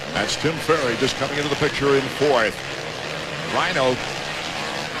 That's Tim Ferry just coming into the picture in fourth. Rhino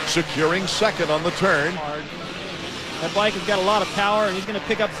securing second on the turn. That bike has got a lot of power, and he's going to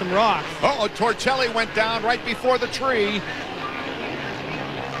pick up some rocks. Oh, Tortelli went down right before the tree.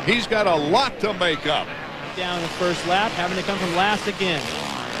 He's got a lot to make up. Down in the first lap, having to come from last again.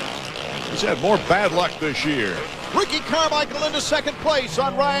 He's had more bad luck this year. Ricky Carmichael into second place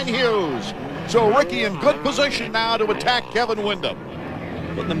on Ryan Hughes. So Ricky in good position now to attack Kevin Windham.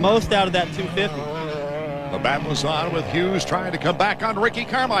 Getting the most out of that 250. The battle is on with Hughes trying to come back on Ricky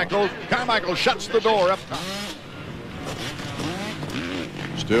Carmichael. Carmichael shuts the door up top.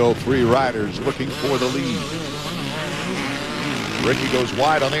 Still 3 riders looking for the lead. Ricky goes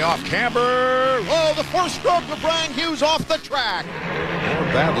wide on the off camber. Oh, the first stroke of Brian Hughes off the track.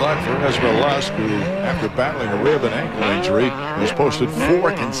 More bad luck for Ezra Lusk, who, after battling a rib and ankle injury, has posted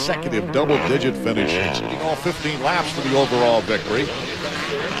 4 consecutive double-digit finishes, leading all 15 laps to the overall victory.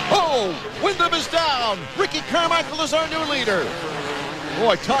 Oh, Windham is down. Ricky Carmichael is our new leader.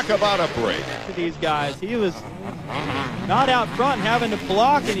 Boy, talk about a break. To these guys, he was not out front having to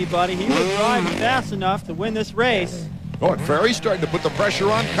block anybody. He was driving fast enough to win this race. Oh, and Ferry's starting to put the pressure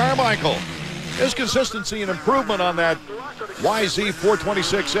on Carmichael. His consistency and improvement on that YZ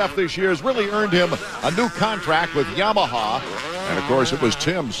 426F this year has really earned him a new contract with Yamaha. And, of course, it was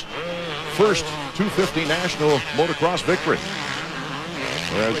Tim's first 250 national motocross victory.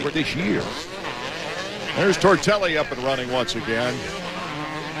 Whereas for this year, there's Tortelli up and running once again.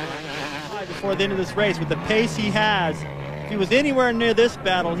 Before the end of this race, with the pace he has, if he was anywhere near this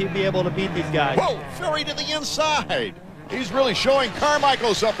battle, he'd be able to beat these guys. Whoa, Ferry to the inside. He's really showing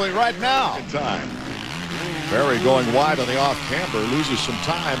Carmichael something right now. Time. Ferry going wide on the off camber, loses some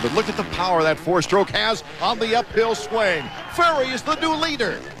time, but look at the power that four-stroke has on the uphill swing. Ferry is the new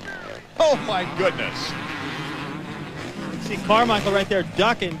leader. Oh my goodness. See Carmichael right there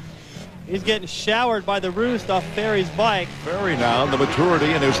ducking. He's getting showered by the roost off Ferry's bike. Ferry now, the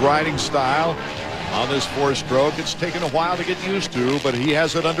maturity in his riding style on this four-stroke. It's taken a while to get used to, but he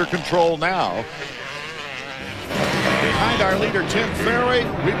has it under control now. Behind our leader, Tim Ferry,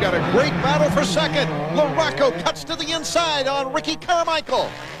 we've got a great battle for second. LaRacco cuts to the inside on Ricky Carmichael.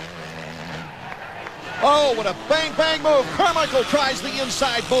 Oh, what a bang-bang move. Carmichael tries the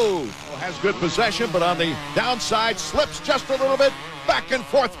inside move. Has good possession, but on the downside, slips just a little bit. Back and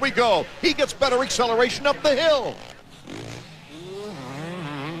forth we go. He gets better acceleration up the hill.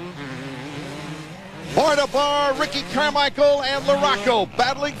 Bar to bar, Ricky Carmichael and LaRacco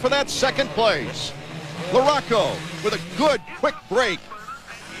battling for that second place. LaRacco with a good, quick break.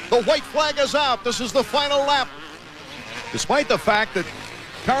 The white flag is out. This is the final lap. Despite the fact that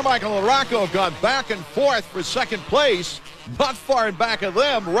Carmichael and LaRacco have gone back and forth for second place, not far in back of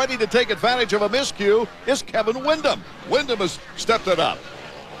them, ready to take advantage of a miscue, is Kevin Windham. Windham has stepped it up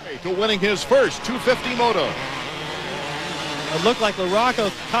to winning his first 250 moto. It looked like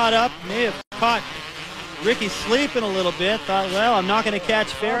LaRacco caught up, may have caught Ricky sleeping a little bit. Thought, well, I'm not going to catch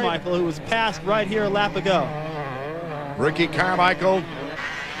Carmichael, who was passed right here a lap ago. Ricky Carmichael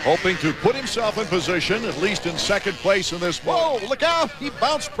hoping to put himself in position, at least in second place in this. Whoa, look out. He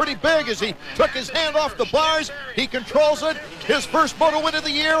bounced pretty big as he took his hand off the bars. He controls it. His first moto win of the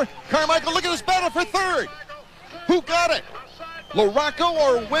year. Carmichael, look at his battle for third. Who got it? LaRacco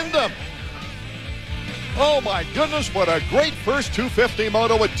or Windham? Oh my goodness, what a great first 250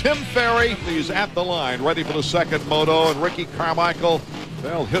 moto with Tim Ferry. He's at the line, ready for the second moto, and Ricky Carmichael,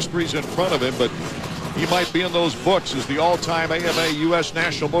 well, history's in front of him, but he might be in those books as the all-time AMA U.S.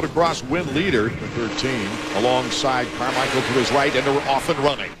 National Motocross win leader, the 13, alongside Carmichael to his right and off and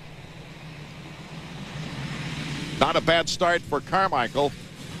running. Not a bad start for Carmichael.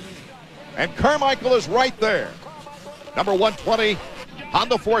 And Carmichael is right there. Number 120 on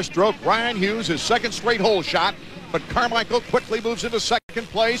the four-stroke, Ryan Hughes, his second straight hole shot, but Carmichael quickly moves into second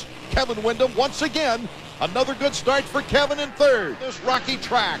place. Kevin Windham once again. Another good start for Kevin in third. This rocky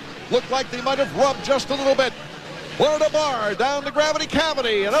track looked like they might have rubbed just a little bit. Bar to bar, down the gravity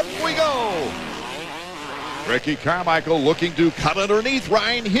cavity, and up we go. Ricky Carmichael looking to cut underneath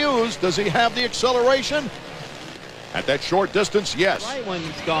Ryan Hughes. Does he have the acceleration? At that short distance, yes. Right when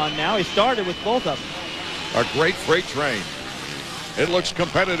he's gone now. He started with both of them. A great freight train. It looks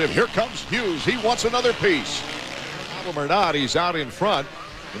competitive. Here comes Hughes. He wants another piece. Problem or not, he's out in front.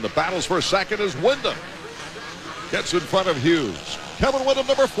 And the battles for second is Windham. Gets in front of Hughes. Kevin Windham,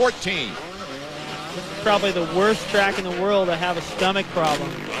 number 14. This is probably the worst track in the world to have a stomach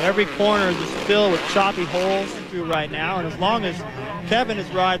problem. Every corner is just filled with choppy holes through right now. And as long as Kevin is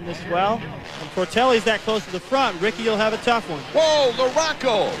riding this well, and Tortelli's that close to the front, Ricky will have a tough one. Whoa,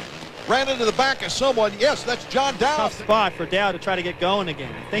 LaRacco ran into the back of someone. Yes, that's John Dow. Tough spot for Dow to try to get going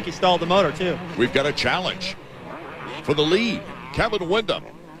again. I think he stalled the motor, too. We've got a challenge for the lead. Kevin Windham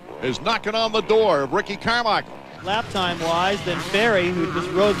is knocking on the door of Ricky Carmichael. Lap time wise than Ferry, who just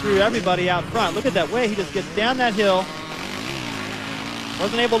rode through everybody out front. Look at that way he just gets down that hill.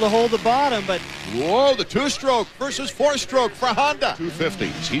 Wasn't able to hold the bottom, but whoa, the two-stroke versus four-stroke for Honda.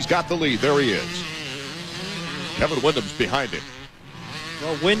 250s. He's got the lead. There he is. Kevin Windham's behind him.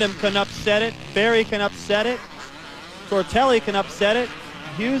 Well, Windham can upset it. Ferry can upset it. Tortelli can upset it.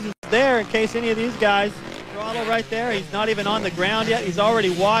 Hughes is there in case any of these guys throttle right there. He's not even on the ground yet. He's already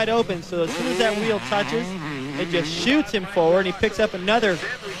wide open. So as soon as that wheel touches, it just shoots him forward. He picks up another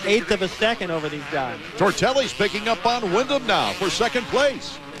 1/8 of a second over these guys. Tortelli's picking up on Windham now for second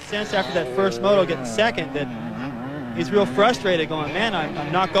place. The sense after that first moto getting second that he's real frustrated going, man,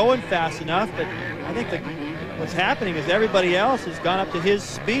 I'm not going fast enough. But I think what's happening is everybody else has gone up to his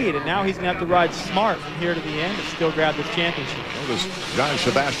speed, and now he's going to have to ride smart from here to the end to still grab this championship. Notice Like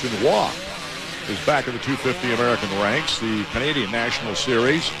Sebastien is back in the 250 American ranks, the Canadian National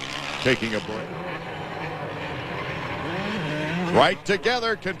Series, taking a break. Right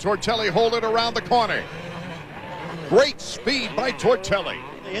together, can Tortelli hold it around the corner? Great speed by Tortelli.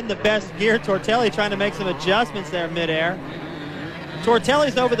 In the best gear, Tortelli trying to make some adjustments there midair.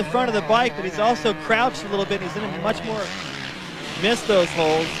 Tortelli's over the front of the bike, but he's also crouched a little bit. He's in a much more, missed those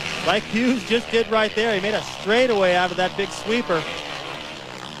holes. Like Hughes just did right there. He made a straightaway out of that big sweeper.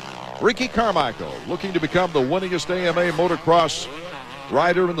 Ricky Carmichael looking to become the winningest AMA motocross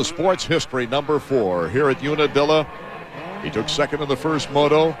rider in the sport's history, number 4 here at Unadilla. He took second in the first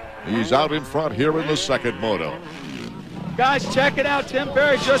moto. He's out in front here in the second moto. Guys, check it out. Tim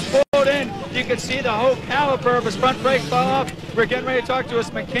Ferry just pulled in. You can see the whole caliper of his front brake fall off. We're getting ready to talk to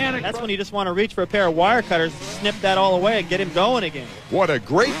his mechanic. That's when you just want to reach for a pair of wire cutters, snip that all away, and get him going again. What a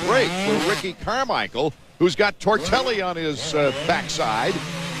great break for Ricky Carmichael, who's got Tortelli on his backside.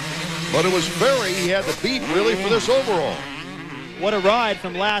 But it was Ferry he had to beat, really, for this overall. What a ride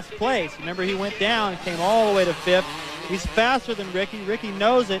from last place. Remember, he went down and came all the way to 5th. He's faster than Ricky. Ricky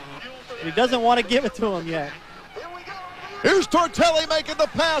knows it, but he doesn't want to give it to him yet. Here's Tortelli making the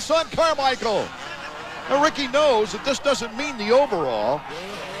pass on Carmichael. Now, Ricky knows that this doesn't mean the overall.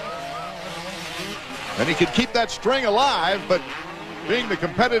 And he could keep that string alive, but being the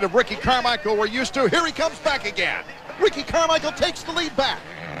competitive Ricky Carmichael we're used to, here he comes back again. Ricky Carmichael takes the lead back.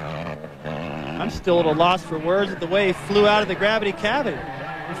 I'm still at a loss for words at the way he flew out of the gravity cavity.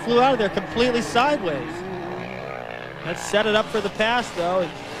 He flew out of there completely sideways. Let's set it up for the pass, though.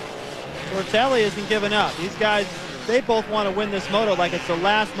 Tortelli isn't giving up. These guys, they both want to win this moto like it's the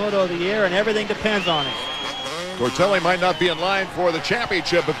last moto of the year, and everything depends on it. Tortelli might not be in line for the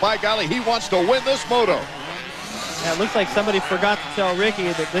championship, but by golly, he wants to win this moto. Yeah, it looks like somebody forgot to tell Ricky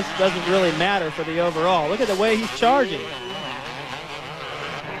that this doesn't really matter for the overall. Look at the way he's charging.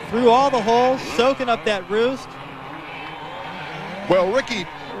 Through all the holes, soaking up that roost. Well, Ricky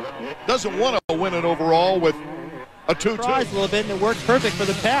doesn't want to win it overall with a 2-2. Surprised a little bit, and it worked perfect for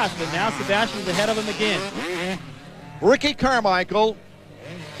the pass, but now Sebastien's ahead of him again. Ricky Carmichael,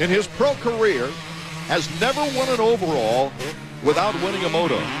 in his pro career, has never won an overall without winning a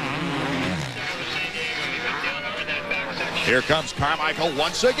moto. Here comes Carmichael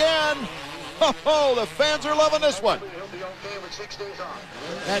once again. Oh, the fans are loving this one.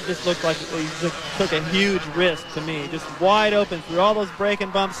 That just looked like he just took a huge risk to me. Just wide open through all those braking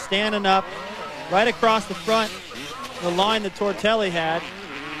bumps, standing up, right across the front, the line that Tortelli had.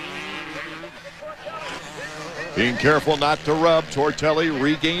 Being careful not to rub, Tortelli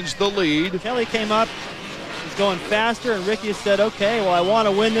regains the lead. Tortelli came up, he's going faster, and Ricky said, okay, well, I want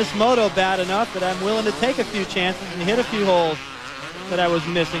to win this moto bad enough that I'm willing to take a few chances and hit a few holes that I was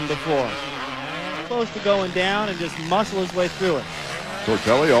missing before. Close to going down and just muscle his way through it.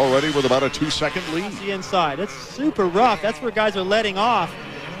 Tortelli already with about a 2-second lead. That's the inside. It's super rough. That's where guys are letting off.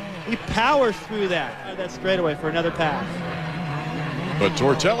 He powers through that. That straightaway for another pass. But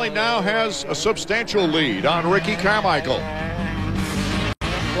Tortelli now has a substantial lead on Ricky Carmichael.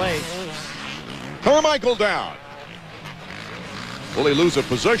 Place. Carmichael down. Will he lose a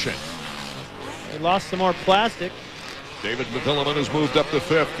position? They lost some more plastic. David Milliman has moved up to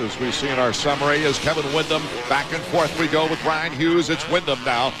 5th, as we see in our summary, as Kevin Windham. Back and forth we go with Ryan Hughes. It's Windham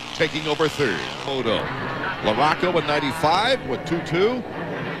now taking over 3rd. Moto. LaRacco in 95 with 2-2.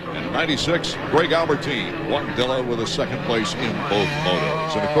 And in 96, Greg Albertine. Windilla with a 2nd place in both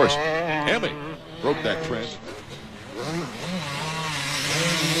motos. And of course, Emmy broke that trend.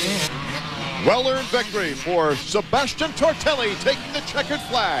 Well-earned victory for Sebastien Tortelli, taking the checkered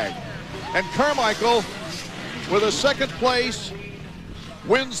flag. And Carmichael, with a 2nd place,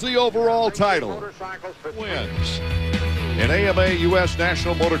 wins the overall title. Wins in AMA US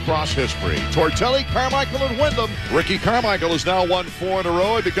National Motocross history. Tortelli, Carmichael, and Windham. Ricky Carmichael has now won 4 in a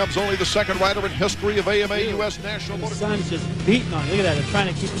row. He becomes only the 2nd rider in history of AMA US National Motocross. The sun's just beating on. Look at that. They're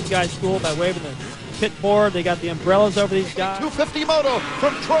trying to keep these guys cool by waving the pit board. They got the umbrellas over these guys. 250 moto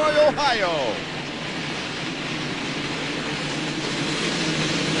from Troy, Ohio.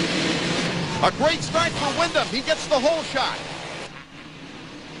 A great start for Windham. He gets the whole shot.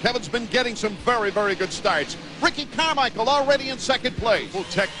 Kevin's been getting some very, very good starts. Ricky Carmichael already in 2nd place. Full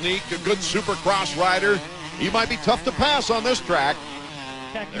technique, a good supercross rider. He might be tough to pass on this track.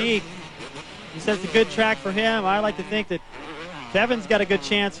 Technique. He says it's a good track for him. I like to think that Kevin's got a good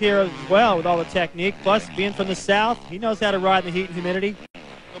chance here as well with all the technique. Plus, being from the south, he knows how to ride in the heat and humidity.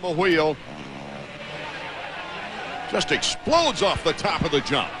 The wheel just explodes off the top of the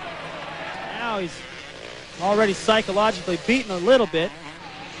jump. Now he's already psychologically beaten a little bit.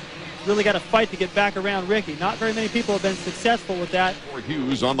 Really got to fight to get back around Ricky. Not very many people have been successful with that.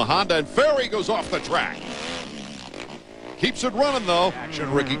 Hughes on the Honda, and Ferry goes off the track. Keeps it running, though.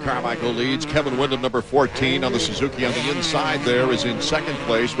 Action. Ricky Carmichael leads. Kevin Windham, number 14, on the Suzuki on the inside there, is in 2nd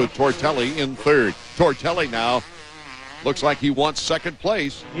place with Tortelli in 3rd. Tortelli now looks like he wants 2nd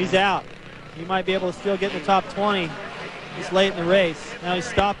place. He's out. He might be able to still get in the top 20 this late in the race. Now he's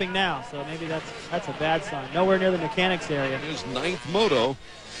stopping now, so maybe that's a bad sign. Nowhere near the mechanics area. His 9th moto.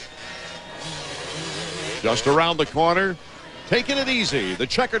 Just around the corner, taking it easy. The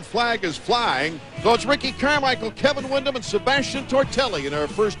checkered flag is flying. So it's Ricky Carmichael, Kevin Windham, and Sebastien Tortelli in our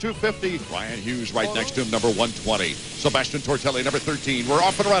first 250. Ryan Hughes right next to him, number 120. Sebastien Tortelli, number 13. We're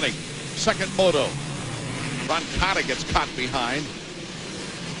off and running. Second moto. Roncada gets caught behind.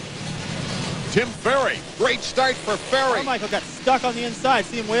 Tim Ferry, great start for Ferry. Carmichael got stuck on the inside.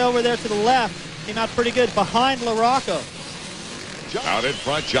 See him way over there to the left. Came out pretty good behind LaRacco. Out in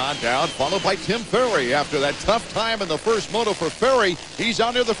front, John Dowd, followed by Tim Ferry. After that tough time in the first moto for Ferry, he's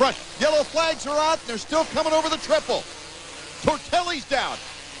out near the front. Yellow flags are out, and they're still coming over the triple. Tortelli's down.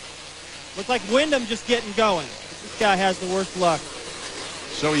 Looks like Windham just getting going. This guy has the worst luck.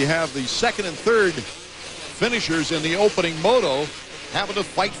 So you have the second and third finishers in the opening moto having to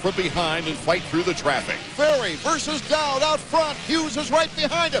fight from behind and fight through the traffic. Ferry versus Dowd out front. Hughes is right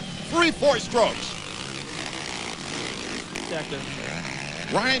behind him. 3-4 strokes.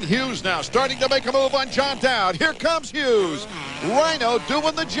 Ryan Hughes now starting to make a move on John Dowd. Here comes Hughes. Rhino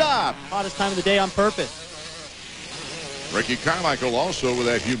doing the job. Hottest time of the day on purpose. Ricky Carmichael also with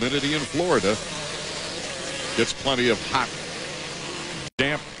that humidity in Florida. Gets plenty of hot,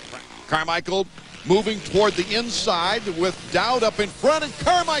 damp. Carmichael moving toward the inside with Dowd up in front, and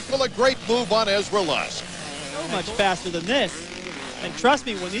Carmichael a great move on Ezra Lusk. So much faster than this. And trust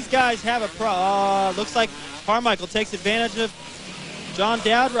me, when these guys have a looks like Carmichael takes advantage of John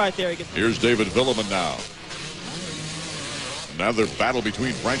Dowd right there. Here's David Villeman now. Another battle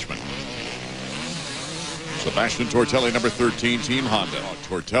between Frenchmen. Sebastien Tortelli, number 13, Team Honda.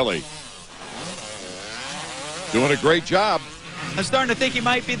 Tortelli doing a great job. I'm starting to think he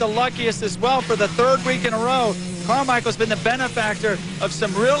might be the luckiest as well for the third week in a row. Carmichael's been the benefactor of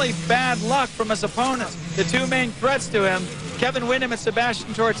some really bad luck from his opponents. The two main threats to him, Kevin Windham and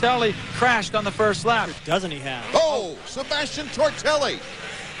Sebastien Tortelli, crashed on the first lap. Doesn't he have? Oh, Sebastien Tortelli.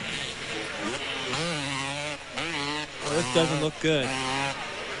 Oh, this doesn't look good.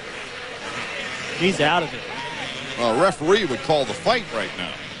 He's out of it. A referee would call the fight right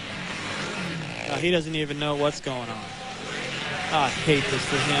now. He doesn't even know what's going on. Oh, I hate this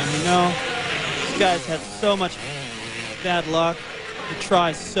for him, you know. This guy's had so much bad luck. He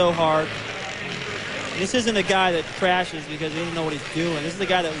tries so hard. This isn't a guy that crashes because he doesn't know what he's doing. This is a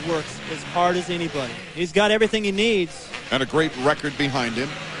guy that works as hard as anybody. He's got everything he needs. And a great record behind him.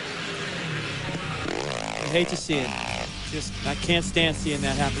 I hate to see it. I can't stand seeing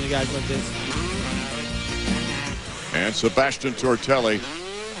that happen to guys like this. And Sebastien Tortelli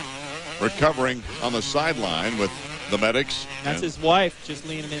recovering on the sideline with the medics. That's his wife just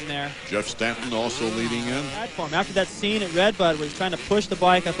leaning in there. Jeff Stanton also leading in. Bad for him. After that scene at Redbud where he's trying to push the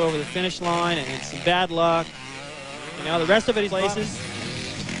bike up over the finish line and it's some bad luck. You know, the rest of it he's places.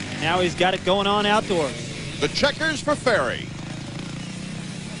 Now he's got it going on outdoors. The checkers for Ferry.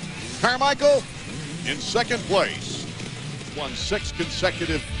 Carmichael in second place. Won 6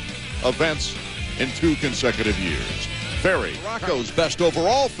 consecutive events in 2 consecutive years. Ferry, LaRacco's best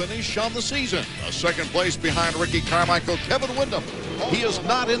overall finish on the season. A second place behind Ricky Carmichael, Kevin Windham. He is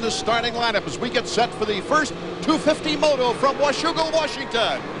not in the starting lineup as we get set for the first 250 moto from Washougal,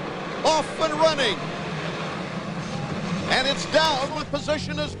 Washington. Off and running. And it's down with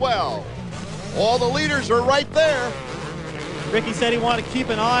position as well. All the leaders are right there. Ricky said he wanted to keep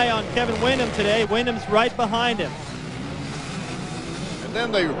an eye on Kevin Windham today. Wyndham's right behind him. And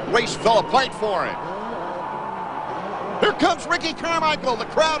then the race fell apart for him. Here comes Ricky Carmichael. The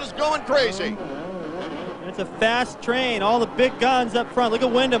crowd is going crazy. It's a fast train. All the big guns up front. Look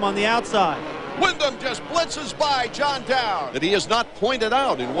at Windham on the outside. Windham just blitzes by John Dowd. That he has not pointed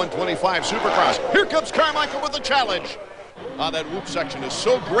out in 125 Supercross. Here comes Carmichael with the challenge. That whoop section is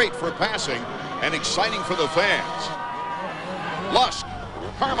so great for passing and exciting for the fans. Lusk,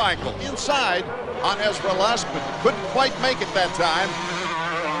 Carmichael inside on Ezra Lusk, but couldn't quite make it that time.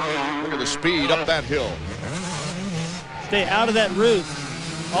 Look at the speed up that hill. Stay out of that roost.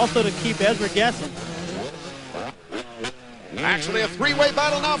 Also to keep Ezra guessing. Actually a 3-way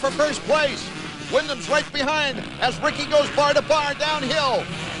battle now for first place. Wyndham's right behind as Ricky goes bar to bar downhill.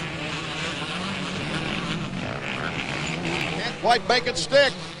 Can't quite make it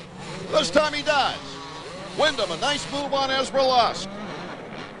stick. This time he does. Windham, a nice move on Ezra Lusk.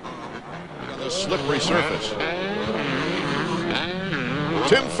 On this slippery surface.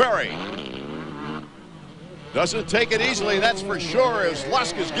 Tim Ferry. Doesn't take it easily, that's for sure, as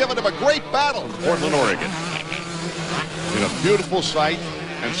Lusk has given him a great battle. Portland, Oregon. In a beautiful sight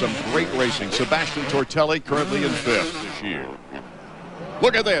and some great racing. Sebastien Tortelli currently in 5th this year.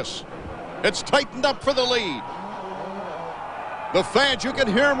 Look at this. It's tightened up for the lead. The fans, you can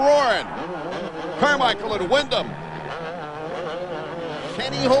hear them roaring. Carmichael and Windham.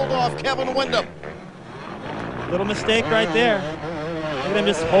 Can he hold off Kevin Windham? Little mistake right there. Look at him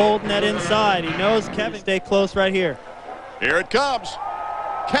just holding that inside. He knows Kevin stay close right here. Here it comes.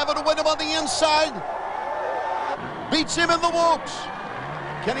 Kevin Windham on the inside. Beats him in the whoops.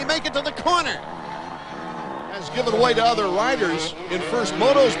 Can he make it to the corner? Has given way to other riders in first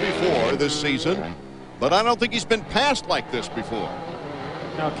motos before this season, but I don't think he's been passed like this before.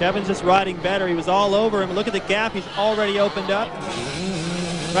 No, Kevin's just riding better. He was all over him. Look at the gap he's already opened up.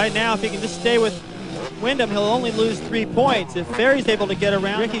 Right now, if he can just stay with Windham, he'll only lose 3 points. If Ferry's able to get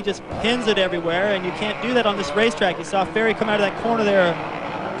around, Ricky just pins it everywhere, and you can't do that on this racetrack. You saw Ferry come out of that corner there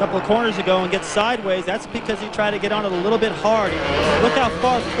a couple of corners ago and get sideways. That's because he tried to get on it a little bit hard. Look how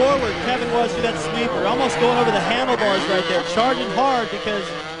far forward Kevin was through that sweeper, almost going over the handlebars right there, charging hard, because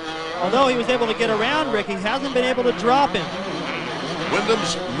although he was able to get around Ricky, he hasn't been able to drop him.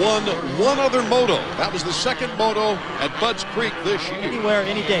 Wyndham's won one other moto. That was the second moto at Budds Creek this year. Anywhere,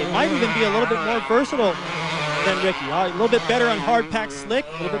 any day. Might even be a little bit more versatile than Ricky. A little bit better on hard packed slick,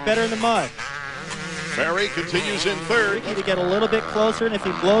 a little bit better in the mud. Ferry continues in third. Ricky to get a little bit closer, and if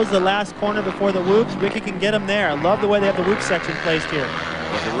he blows the last corner before the whoops, Ricky can get him there. I love the way they have the whoop section placed here. Look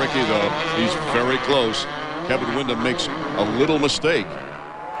at Ricky, though. He's very close. Kevin Windham makes a little mistake.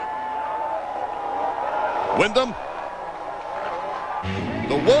 Windham,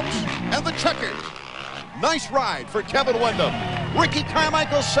 the whoops and the checkers. Nice ride for Kevin Windham. Ricky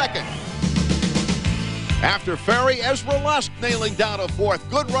Carmichael second. After Ferry, Ezra Lusk nailing down a fourth.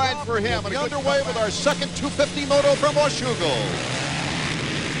 Good ride for him. And underway with our second 250 moto from Washougal.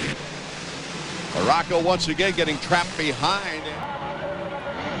 LaRacco once again getting trapped behind.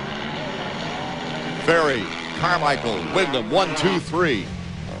 Ferry, Carmichael, Windham, 1, 2, 3.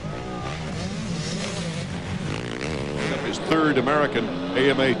 His third American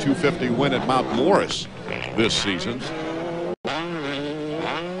AMA 250 win at Mount Morris this season.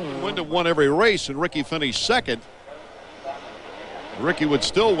 Windham won every race and Ricky finished second. Ricky would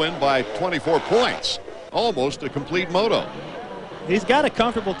still win by 24 points. Almost a complete moto. He's got a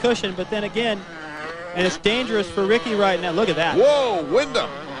comfortable cushion, but then again, and it's dangerous for Ricky right now. Look at that. Whoa, Windham.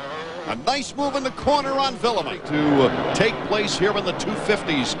 A nice move in the corner on Windham to take place here in the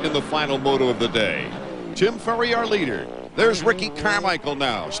 250s in the final moto of the day. Tim Ferry, our leader. There's Ricky Carmichael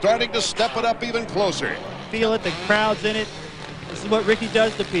now, starting to step it up even closer. Feel it, the crowd's in it. This is what Ricky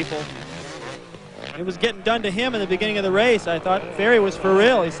does to people. It was getting done to him in the beginning of the race. I thought Ferry was for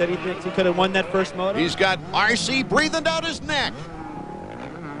real. He said he thinks he could have won that first moto. He's got RC breathing down his neck.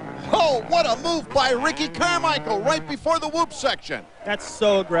 Oh, what a move by Ricky Carmichael right before the whoop section. That's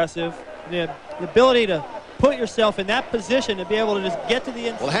so aggressive. The ability to put yourself in that position to be able to just get to the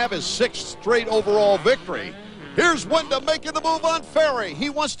inside. Will have his 6th straight overall victory. Here's Windham making the move on Ferry. He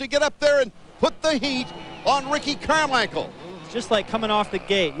wants to get up there and put the heat on Ricky Carmichael. It's just like coming off the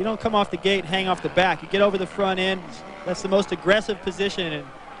gate. You don't come off the gate and hang off the back. You get over the front end. That's the most aggressive position, and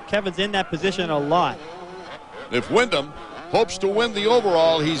Kevin's in that position a lot. If Windham hopes to win the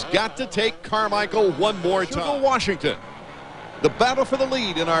overall, he's got to take Carmichael one more time. Washington. The battle for the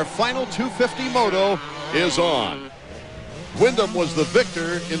lead in our final 250 moto is on. Windham was the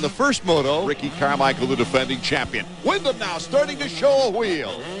victor in the first moto. Ricky Carmichael, the defending champion. Windham now starting to show a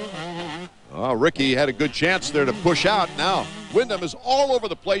wheel. Oh, Ricky had a good chance there to push out. Now, Windham is all over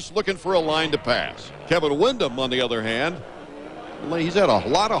the place looking for a line to pass. Kevin Windham, on the other hand, he's had a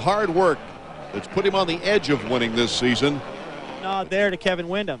lot of hard work that's put him on the edge of winning this season. Nod there to Kevin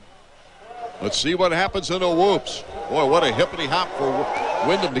Windham. Let's see what happens in the whoops. Boy, what a hippity hop for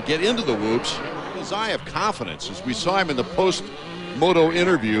Windham to get into the whoops. His eye of confidence as we saw him in the post-moto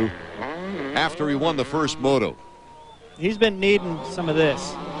interview after he won the first moto. He's been needing some of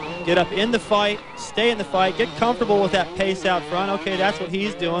this. Get up in the fight, stay in the fight, get comfortable with that pace out front. Okay, that's what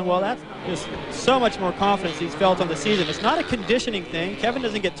he's doing. Well, that's just so much more confidence he's felt on the season. It's not a conditioning thing. Kevin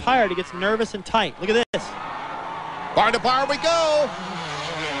doesn't get tired. He gets nervous and tight. Look at this. Bar to bar we go.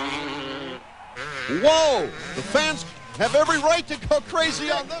 Whoa, the fans have every right to go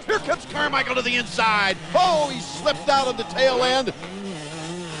crazy on this. Here comes Carmichael to the inside. Oh, he slipped out on the tail end.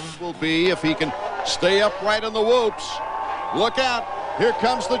 Will be if he can stay upright on the whoops. Look out. Here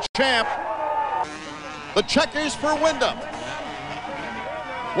comes the champ. The checkers for Windham.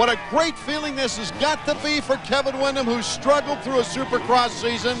 What a great feeling this has got to be for Kevin Windham, who struggled through a Supercross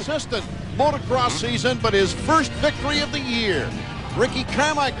season, consistent motocross season, but his first victory of the year. Ricky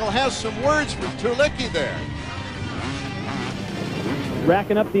Carmichael has some words for Tortelli there.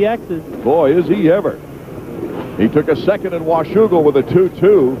 Racking up the X's. Boy, is he ever. He took a second in Washougal with a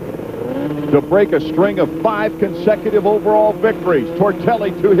 2-2 to break a string of 5 consecutive overall victories.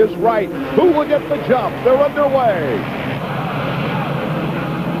 Tortelli to his right. Who will get the jump? They're underway.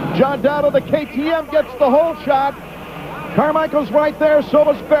 John Dowd of the KTM gets the whole shot. Carmichael's right there, so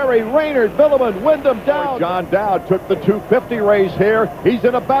was Ferry, Raynard, Villeman, Windham, Dowd. John Dowd took the 250 race here. He's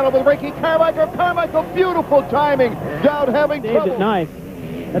in a battle with Ricky Carmichael. Carmichael, beautiful timing. Dowd having trouble. Saved it nice.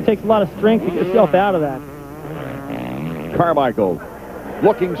 That takes a lot of strength to get yourself out of that. Carmichael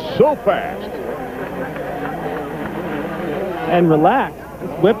looking so fast. And relax.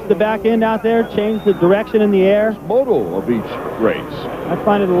 Just whips the back end out there, change the direction in the air. Moto of each race. I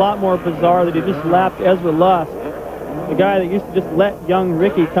find it a lot more bizarre that he just lapped Ezra Lusk, the guy that used to just let young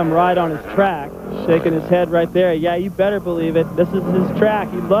Ricky come right on his track, shaking his head right there. Yeah, you better believe it. This is his track.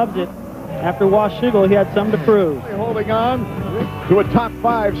 He loves it. After Washougal, he had something to prove. Holding on to a top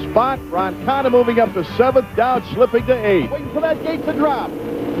 5 spot. Roncana moving up to 7th. Dowd slipping to 8th. Waiting for that gate to drop.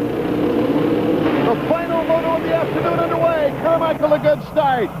 The final moto of the afternoon underway. Carmichael a good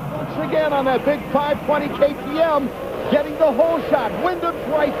start. Once again on that big 520 KTM, getting the whole shot. Wyndham's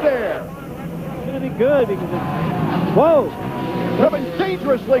right there. It's going to be good because it's... Whoa! Coming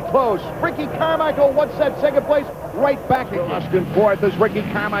dangerously close. Ricky Carmichael wants that second place right back. Lost in 4th as Ricky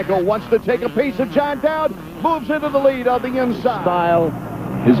Carmichael wants to take a piece of John Dowd. Moves into the lead on the inside. Style,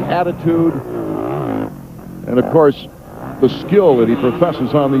 his attitude, and of course, the skill that he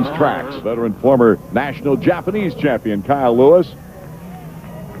professes on these tracks. Veteran former national Japanese champion Kyle Lewis.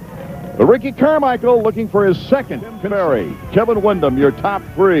 The Ricky Carmichael looking for his second. Ferry, Kevin Windham, your top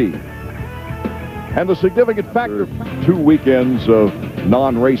 3. And the significant factor, 2 weekends of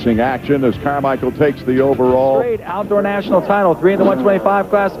non-racing action as Carmichael takes the overall. Straight outdoor national title, 3 in the 125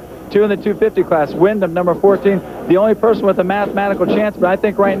 class, 2 in the 250 class. Windham, number 14, the only person with a mathematical chance, but I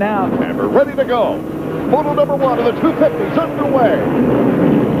think right now. And we're ready to go. Moto number 1 of the 250s underway.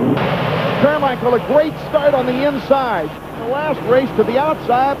 Carmichael, a great start on the inside. The last race to the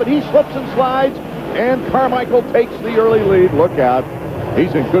outside, but he slips and slides, and Carmichael takes the early lead. Look out.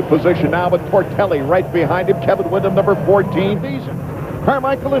 He's in good position now with Tortelli right behind him. Kevin Windham, number 14.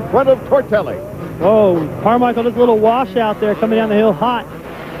 Carmichael in front of Tortelli. Oh, Carmichael does a little wash out there coming down the hill hot,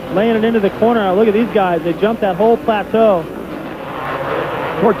 laying it into the corner. Now look at these guys. They jumped that whole plateau.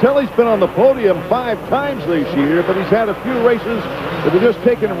 Tortelli's been on the podium 5 times this year, but he's had a few races that have just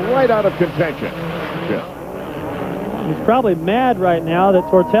taken him right out of contention. Yeah. He's probably mad right now that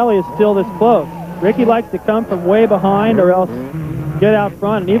Tortelli is still this close. Ricky likes to come from way behind or else get out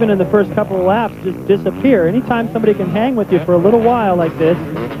front, and even in the first couple of laps, just disappear. Anytime somebody can hang with you for a little while like this,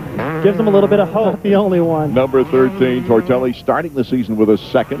 gives them a little bit of hope. Not the only one. Number 13, Tortelli, starting the season with a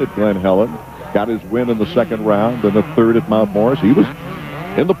 2nd at Glen Helen. Got his win in the 2nd round, and a 3rd at Mount Morris. He was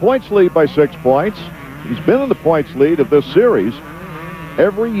in the points lead by 6 points. He's been in the points lead of this series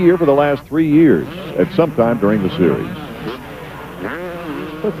every year for the last 3 years at some time during the series.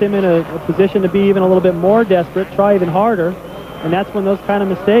 Puts him in a position to be even a little bit more desperate, try even harder. And that's when those kind of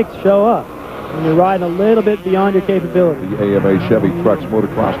mistakes show up, when you're riding a little bit beyond your capability. The AMA Chevy Trucks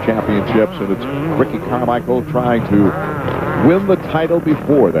Motocross Championships, and it's Ricky Carmichael trying to win the title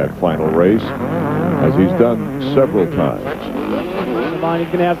before that final race, as he's done several times. He's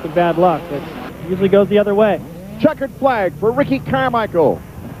going to have some bad luck. It usually goes the other way. Checkered flag for Ricky Carmichael,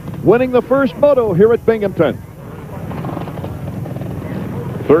 winning the first moto here at Binghamton.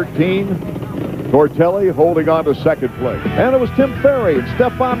 13. Tortelli holding on to 2nd place. And it was Tim Ferry and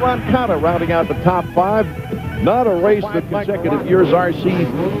Stefan Roncana rounding out the top 5. Not a race that consecutive years RC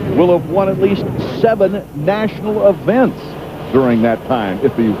will have won at least 7 national events during that time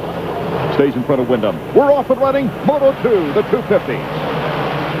if he stays in front of Windham. We're off and running. Moto 2, the 250s.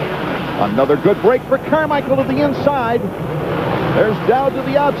 Another good break for Carmichael to the inside. There's Dowd to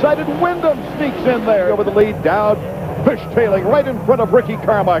the outside, and Windham sneaks in there over the lead. Dowd fishtailing right in front of Ricky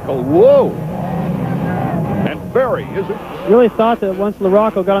Carmichael. Whoa! Ferry, is it? Really thought that once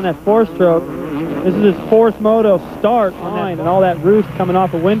LaRacco got on that 4-stroke, this is his 4th moto start on that, and all that roost coming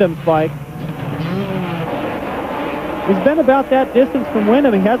off of Wyndham's bike. He's been about that distance from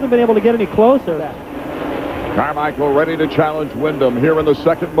Windham. He hasn't been able to get any closer. Carmichael ready to challenge Windham here in the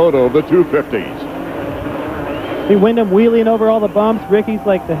 2nd moto of the 250s. See Windham wheeling over all the bumps. Ricky's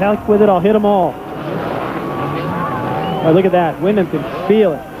like, the heck with it, I'll hit them all. Oh, look at that. Windham can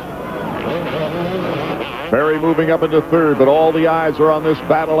feel it. Ferry moving up into 3rd, but all the eyes are on this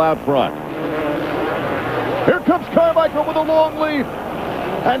battle out front. Here comes Carmichael with a long lead.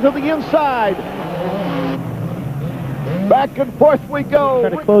 And to the inside. Back and forth we go.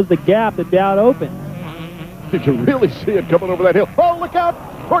 Try to close the gap that Dowd opened. You can really see it coming over that hill. Oh, look out.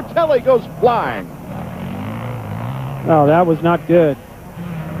 Tortelli goes flying. Oh, that was not good.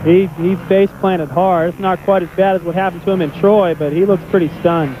 He face planted hard. It's not quite as bad as what happened to him in Troy, but he looks pretty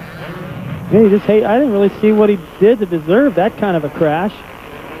stunned. I didn't really see what he did to deserve that kind of a crash.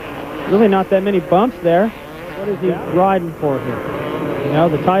 Really not that many bumps there. What is he riding for here? You know,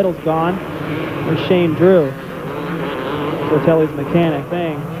 the title's gone. There's Shane Drew, Tortelli's mechanic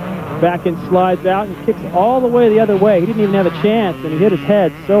thing. Back and slides out and kicks all the way the other way. He didn't even have a chance, and he hit his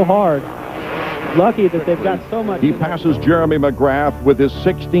head so hard. Lucky that they've got so much. He passes Jeremy McGrath with his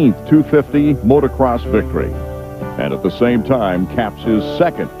 16th 250 motocross victory, and at the same time caps his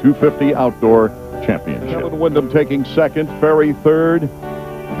second 250 outdoor championship. Kevin Windham taking second, Ferry third,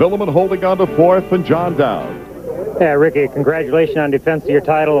 Villeman holding on to fourth, and John Dowd. Yeah, Ricky, congratulations on defense of your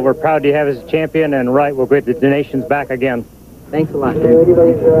title. We're proud to have you as a champion, and we'll get the nations back again. Thanks a lot.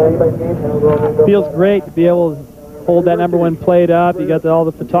 Feels great to be able to hold that #1 plate up. You got all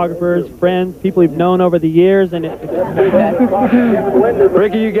the photographers, friends, people you've known over the years, and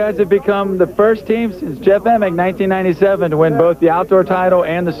Ricky, you guys have become the first team since Jeff Emig 1997 to win both the outdoor title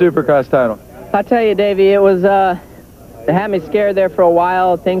and the Supercross title. I'll tell you, Davey, it was it had me scared there for a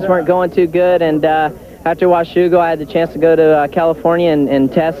while. Things weren't going too good, and after Washugo, I had the chance to go to California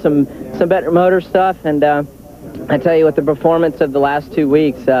and test some better motor stuff, and I tell you, with the performance of the last 2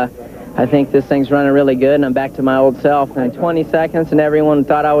 weeks, I think this thing's running really good, and I'm back to my old self. And 20 seconds, and everyone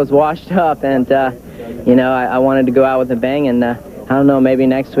thought I was washed up, and you know, I wanted to go out with a bang, and I don't know, maybe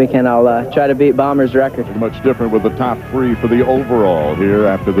next weekend I'll try to beat Bomber's record. Much different with the top three for the overall here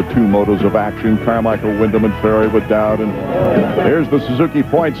after the 2 motos of action. Carmichael, Windham, and Ferry with Dowd. And here's the Suzuki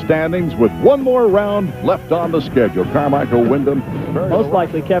point standings with 1 more round left on the schedule. Carmichael, Windham, Ferry. most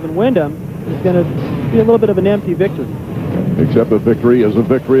likely Kevin Windham is going to be a little bit of an empty victory. Except the victory is a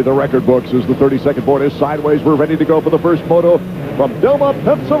victory. The record books as the 32nd board is sideways. We're ready to go for the first moto from Delma,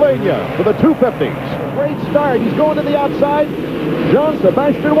 Pennsylvania for the 250s. Great start. He's going to the outside. John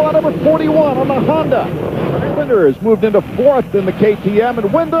Sebastian Watt, number 41 on the Honda. Winner has moved into 4th in the KTM,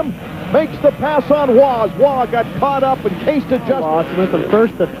 and Windham makes the pass on Waugh. Waugh got caught up and cased it just. Went from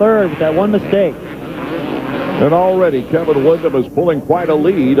 1st to 3rd with that one mistake. And already Kevin Windham is pulling quite a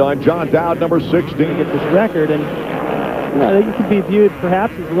lead on John Dowd, number 16. Get this record, and you know, it could be viewed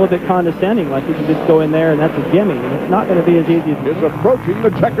perhaps as a little bit condescending, like you can just go in there and that's a gimme. And it's not going to be as easy as is approaching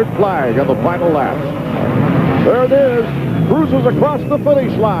the checkered flag on the final lap. There it is. Cruises across the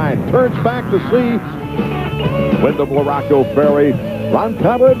finish line. Turns back to see Windham, LaRacco, Ferry, Ron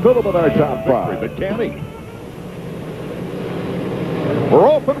Cotter, and Villeman are top 5. But Cammy. We're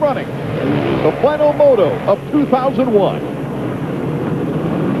off and running. The final moto of 2001.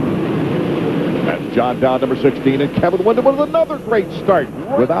 That's John Dowd, number 16, and Kevin Windham with another great start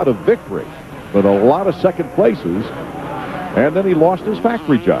without a victory, but a lot of second places, and then he lost his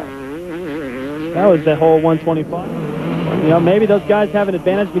factory job. that was the whole 125. You know, maybe those guys have an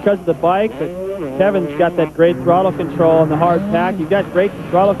advantage because of the bike, but Kevin's got that great throttle control on the hard pack. You've got great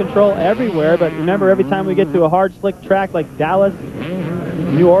throttle control everywhere, but remember, every time we get to a hard, slick track like Dallas,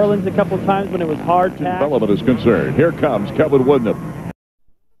 New Orleans a couple of times when it was hard pack. Development is concerned. Here comes Kevin Windham.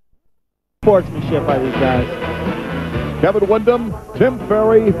 Sportsmanship by these guys. Kevin Windham, Tim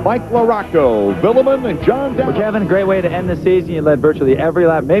Ferry, Mike LaRacco, Villeman, and John Dowd. Well, Kevin, great way to end the season. You led virtually every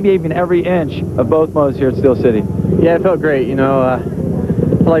lap, maybe even every inch of both motos here at Steel City. Yeah, it felt great. You know,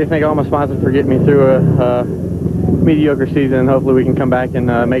 I'd like to thank all my sponsors for getting me through a mediocre season. Hopefully we can come back and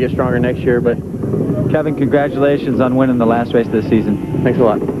make it stronger next year. But Kevin, congratulations on winning the last race of the season. Thanks a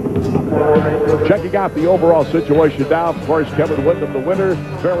lot. Checking out the overall situation now, of course, Kevin Windham, the winner,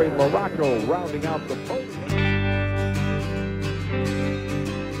 Ferry, LaRacco rounding out the podium.